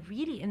way? Am I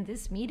really in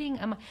this meeting?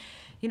 Am I,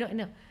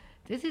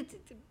 this is,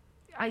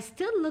 I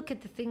still look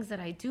at the things that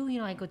I do.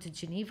 I go to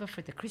Geneva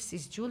for the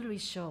Christie's jewelry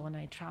show, and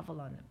I travel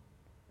on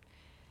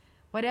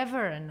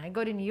whatever, and I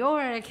go to New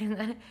York,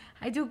 and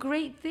I do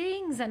great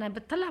things. And I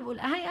بتطلع بقول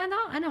هاي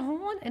أنا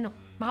هون إنه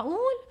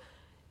معقول?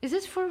 Is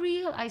this for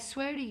real? I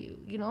swear to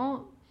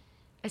you,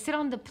 I sit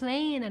on the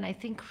plane and I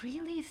think,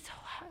 really? So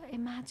I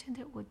imagined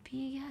it would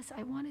be. Yes,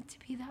 I wanted to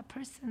be that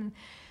person.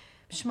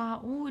 مش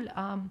معقول.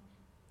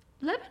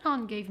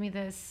 Lebanon gave me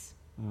this.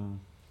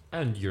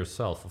 And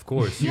yourself, of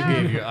course. You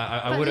gave you.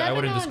 I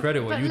wouldn't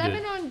discredit what you did. But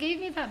Lebanon gave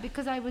me that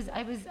because I was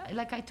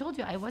like I told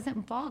you, I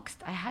wasn't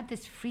boxed. I had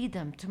this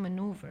freedom to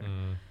maneuver,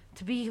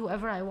 to be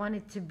whoever I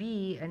wanted to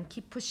be, and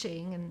keep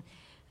pushing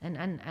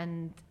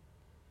and.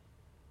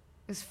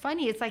 It's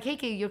funny. It's like, hey,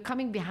 you're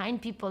coming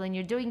behind people and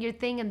you're doing your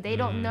thing, and they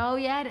don't know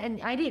yet.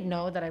 And I didn't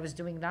know that I was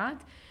doing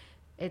that.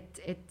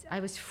 I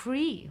was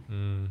free.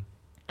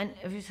 And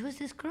who's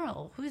this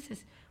girl? Who is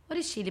this? What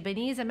is she?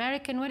 Lebanese,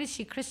 American? What is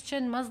she?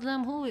 Christian,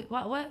 Muslim?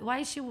 Why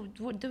is she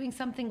doing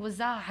something with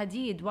Zaha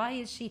Hadid? Why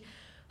is she?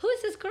 Who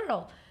is this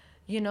girl?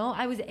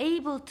 I was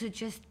able to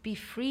just be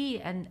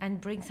free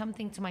and bring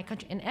something to my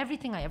country. And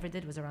everything I ever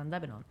did was around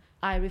Lebanon.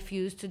 I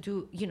refused to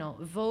do,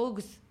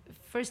 Vogue's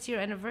first year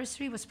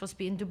anniversary was supposed to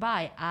be in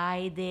Dubai.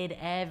 I did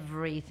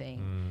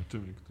everything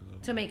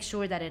to make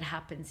sure that it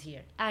happens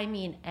here. I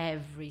mean,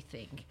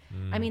 everything.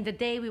 I mean, the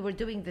day we were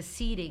doing the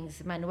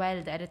seatings,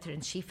 Manuel, the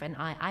editor-in-chief, and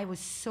I was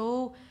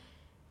so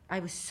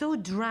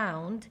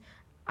drowned.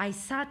 I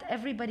sat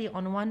everybody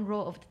on one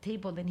row of the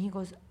table, and he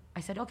goes,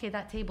 I said, okay,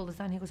 that table is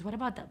done. He goes, what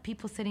about the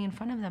people sitting in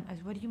front of them? I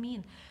said, what do you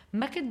mean?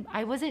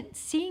 I wasn't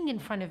seeing in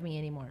front of me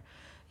anymore.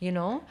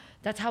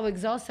 That's how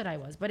exhausted I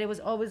was. But it was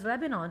always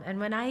Lebanon. And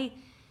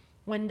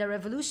when the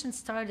revolution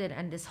started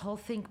and this whole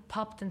thing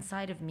popped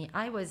inside of me,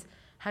 I was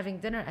having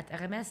dinner at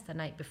Hermes the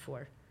night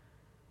before.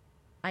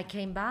 I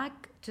came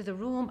back to the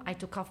room. I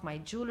took off my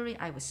jewelry.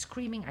 I was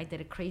screaming. I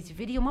did a crazy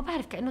video. ما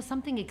بعرف كأنه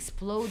something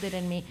exploded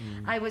in me.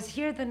 I was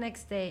here the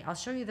next day. I'll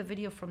show you the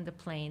video from the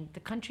plane. The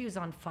country was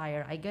on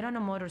fire. I get on a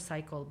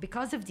motorcycle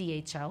because of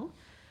DHL,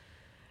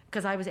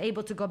 because I was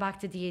able to go back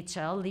to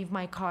DHL, leave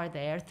my car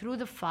there through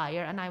the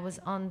fire, and I was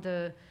on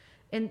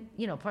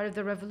part of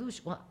the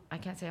revolution. Well, I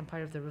can't say I'm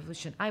part of the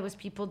revolution. I was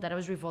people that I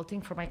was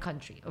revolting for my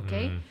country,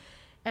 okay?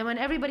 And when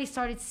everybody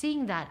started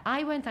seeing that,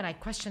 I went and I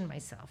questioned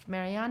myself.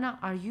 Mariana,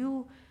 I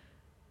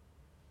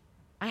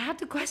had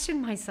to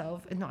question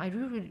myself. No, are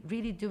you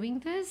really doing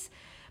this?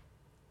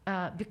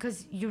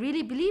 Because you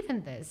really believe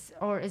in this?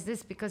 Or is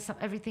this because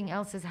everything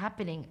else is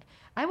happening?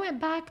 I went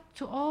back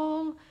to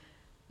all,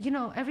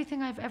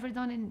 everything I've ever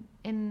done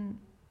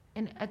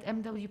at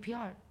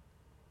MWPR.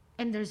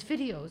 And there's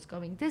videos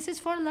going, this is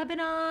for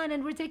Lebanon,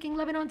 and we're taking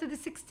Lebanon to the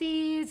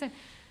 60s. And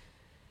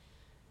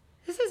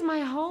this is my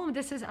home.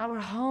 This is our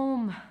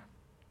home.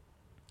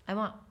 I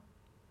want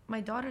my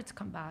daughter to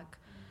come back.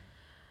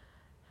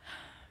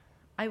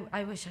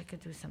 I wish I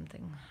could do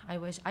something. I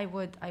wish I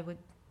would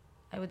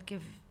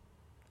give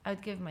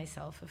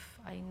myself if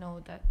I know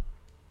that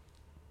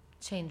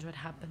change would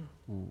happen.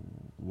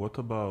 What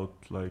about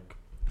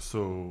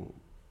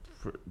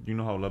you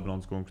know how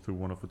Lebanon's going through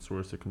one of its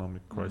worst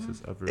economic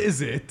crises ever?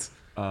 Is it?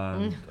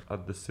 And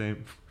at the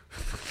same...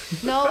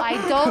 No, I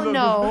don't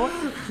know.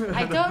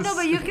 I don't know,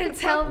 but you can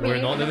tell me.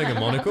 We're not living in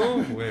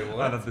Monaco? Wait,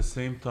 what? And at the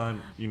same time,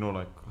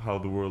 how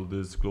the world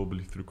is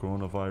globally through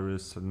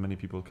coronavirus, and many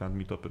people can't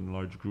meet up in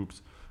large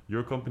groups.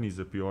 Your company is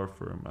a PR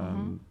firm,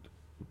 and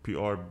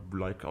PR,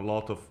 a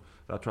lot of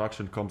the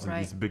attraction comes in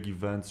these big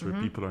events where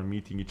people are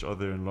meeting each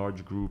other in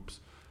large groups,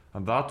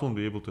 and that won't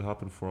be able to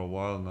happen for a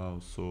while now.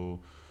 So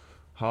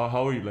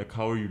how are you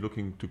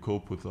looking to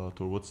cope with that,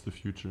 or what's the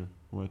future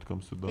when it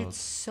comes to that? It's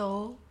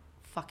so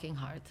fucking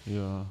hard.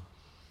 Yeah.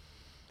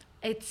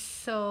 It's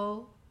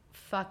so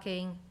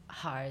fucking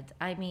hard.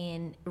 I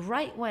mean,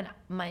 right when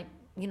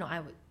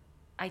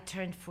I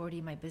turned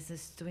 40, my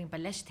business is doing, but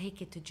let's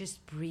take it to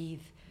just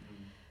breathe.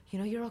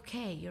 You're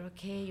okay, your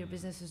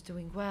business is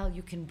doing well,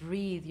 you can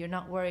breathe, you're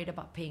not worried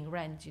about paying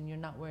rent, and you're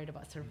not worried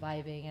about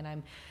surviving, and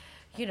I'm,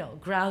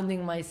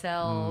 grounding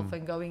myself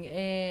and going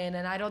in,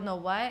 and I don't know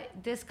what,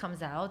 this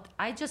comes out.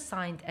 I just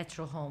signed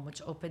Etro Home,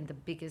 which opened the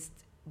biggest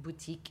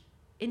boutique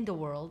in the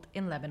world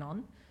in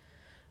Lebanon,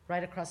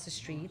 right across the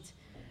street.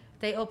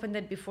 They opened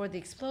it before the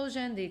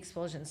explosion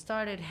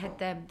started, hit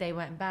them, they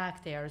went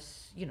back, they are,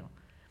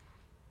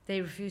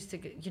 they refused to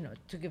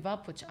give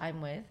up, which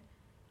I'm with.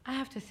 I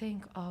have to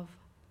think of,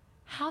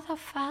 how the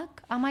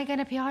fuck am I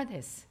gonna PR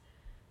this?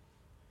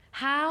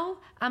 How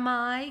am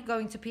I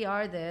going to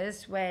PR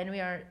this when we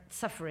are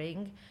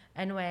suffering,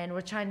 and when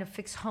we're trying to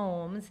fix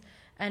homes,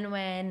 and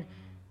when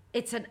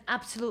it's an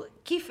absolute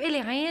كيف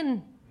إلي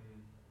عين?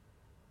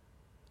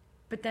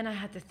 But then I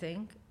had to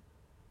think,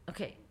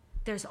 okay,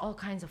 there's all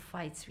kinds of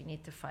fights we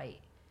need to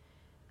fight,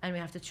 and we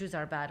have to choose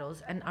our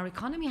battles, and our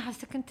economy has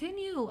to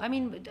continue. I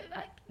mean,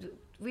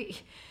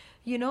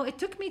 You know, it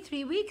took me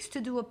 3 weeks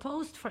to do a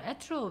post for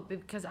Etro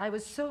because I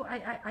was so,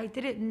 I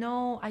didn't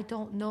know, I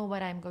don't know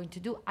what I'm going to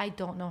do. I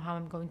don't know how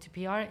I'm going to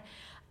PR it.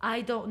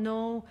 I don't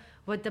know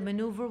what the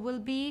maneuver will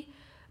be,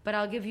 but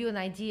I'll give you an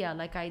idea.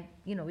 Like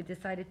we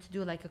decided to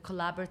do like a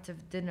collaborative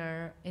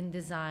dinner in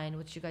design,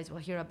 which you guys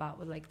will hear about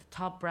with like the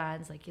top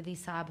brands like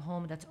Elisab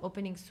Home that's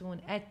opening soon,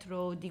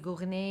 Etro,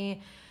 Digournay,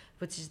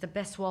 which is the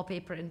best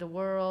wallpaper in the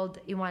world,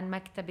 Iwan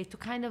Maktabi, to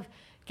kind of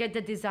get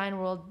the design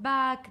world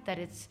back,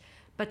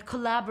 but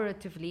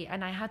collaboratively.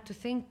 And I had to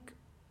think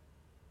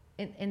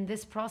in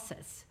this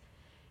process.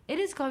 It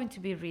is going to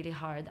be really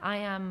hard. I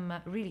am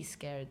really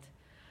scared.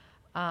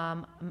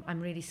 I'm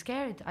really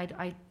scared.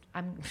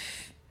 I'm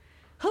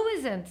who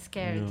isn't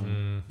scared?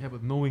 Yeah,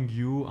 but knowing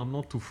you, I'm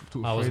not too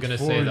afraid. I was gonna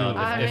say that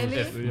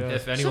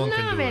if anyone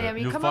can do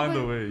it, you'll find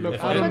a way.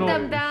 Look, I don't know.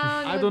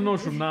 I don't know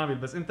شو بنعمل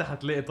بس أنت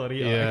حتلاقي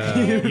طريقة.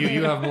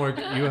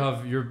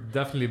 Yeah, you're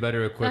definitely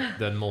better equipped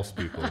than most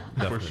people.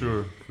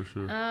 Definitely. For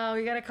sure. Oh,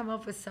 we gotta come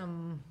up with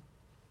some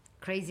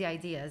crazy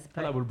ideas.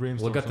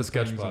 We'll get the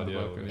sketch pad.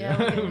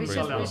 We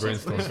should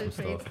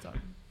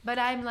brainstorm. But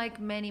I'm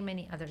like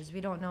many others. We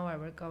don't know where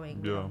we're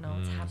going. We don't know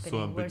what's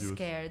happening. We're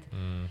scared.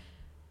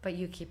 But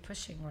you keep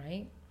pushing,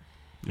 right?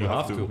 You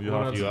have to.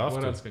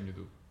 What else can you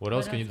do? What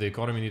else can you do? The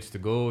economy needs to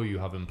go. You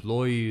have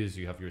employees.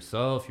 You have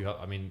yourself.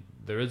 I mean,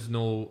 there is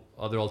no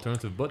other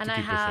alternative but to keep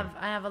pushing.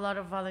 I have a lot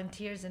of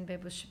volunteers in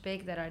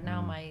Beirut that are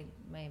now my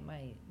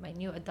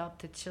new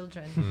adopted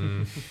children,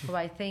 who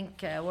I think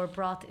were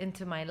brought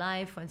into my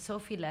life when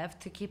Sophie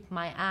left to keep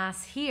my ass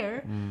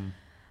here.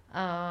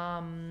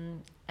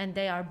 And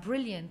they are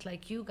brilliant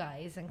like you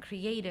guys, and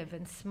creative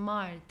and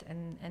smart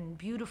and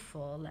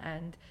beautiful,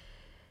 and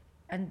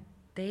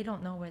they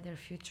don't know where their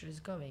future is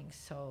going.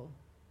 So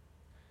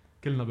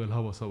كلنا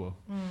بالهوا سوا.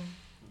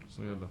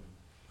 So يلا.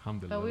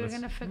 الحمد لله. But we're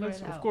gonna figure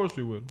it out. Of course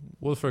we will.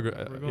 We'll figure.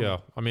 Yeah,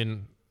 I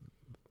mean,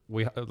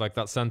 we like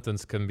that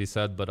sentence can be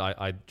said, but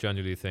I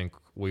genuinely think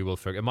we will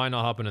figure. It might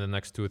not happen in the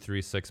next 2,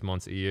 3, 6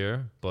 months, a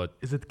year, but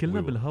is it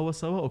كلنا بالهوا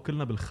سوا أو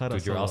كلنا بالخرا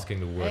dude, you're سوا? asking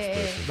the worst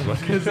person.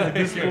 Because at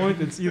this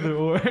point it's either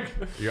or.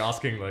 You're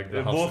asking like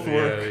the both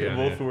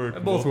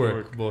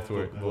work. Both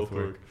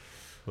work.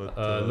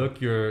 But,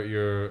 look,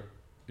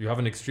 you have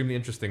an extremely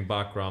interesting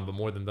background, but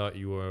more than that,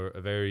 you are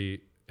a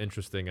very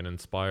interesting and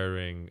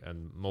inspiring and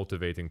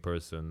motivating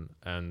person.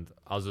 And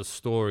as a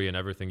story and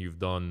everything you've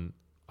done,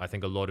 I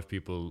think a lot of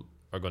people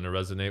are going to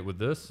resonate with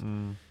this.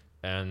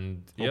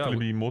 And hopefully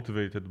be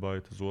motivated by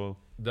it as well.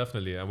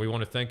 Definitely. And we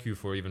want to thank you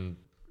for even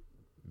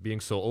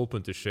being so open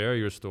to share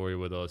your story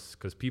with us,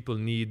 because people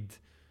need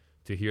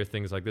to hear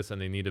things like this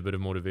and they need a bit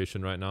of motivation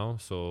right now.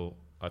 So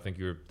I think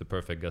you're the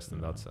perfect guest in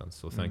that sense.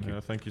 So thank you.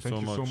 Thank you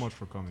so much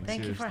for coming.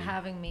 Thank you for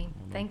having me.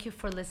 Thank you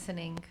for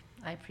listening.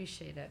 I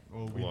appreciate it.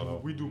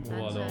 We do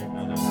more.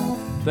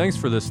 Thanks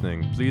for listening.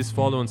 Please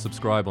follow and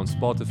subscribe on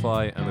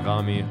Spotify and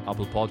Rami,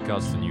 Apple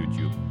Podcasts and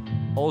YouTube.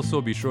 Also,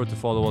 be sure to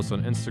follow us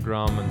on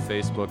Instagram and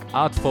Facebook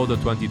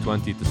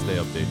 @Foda2020 to stay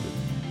updated.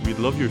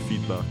 We'd love your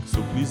feedback, so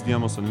please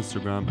DM us on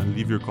Instagram and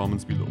leave your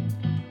comments below.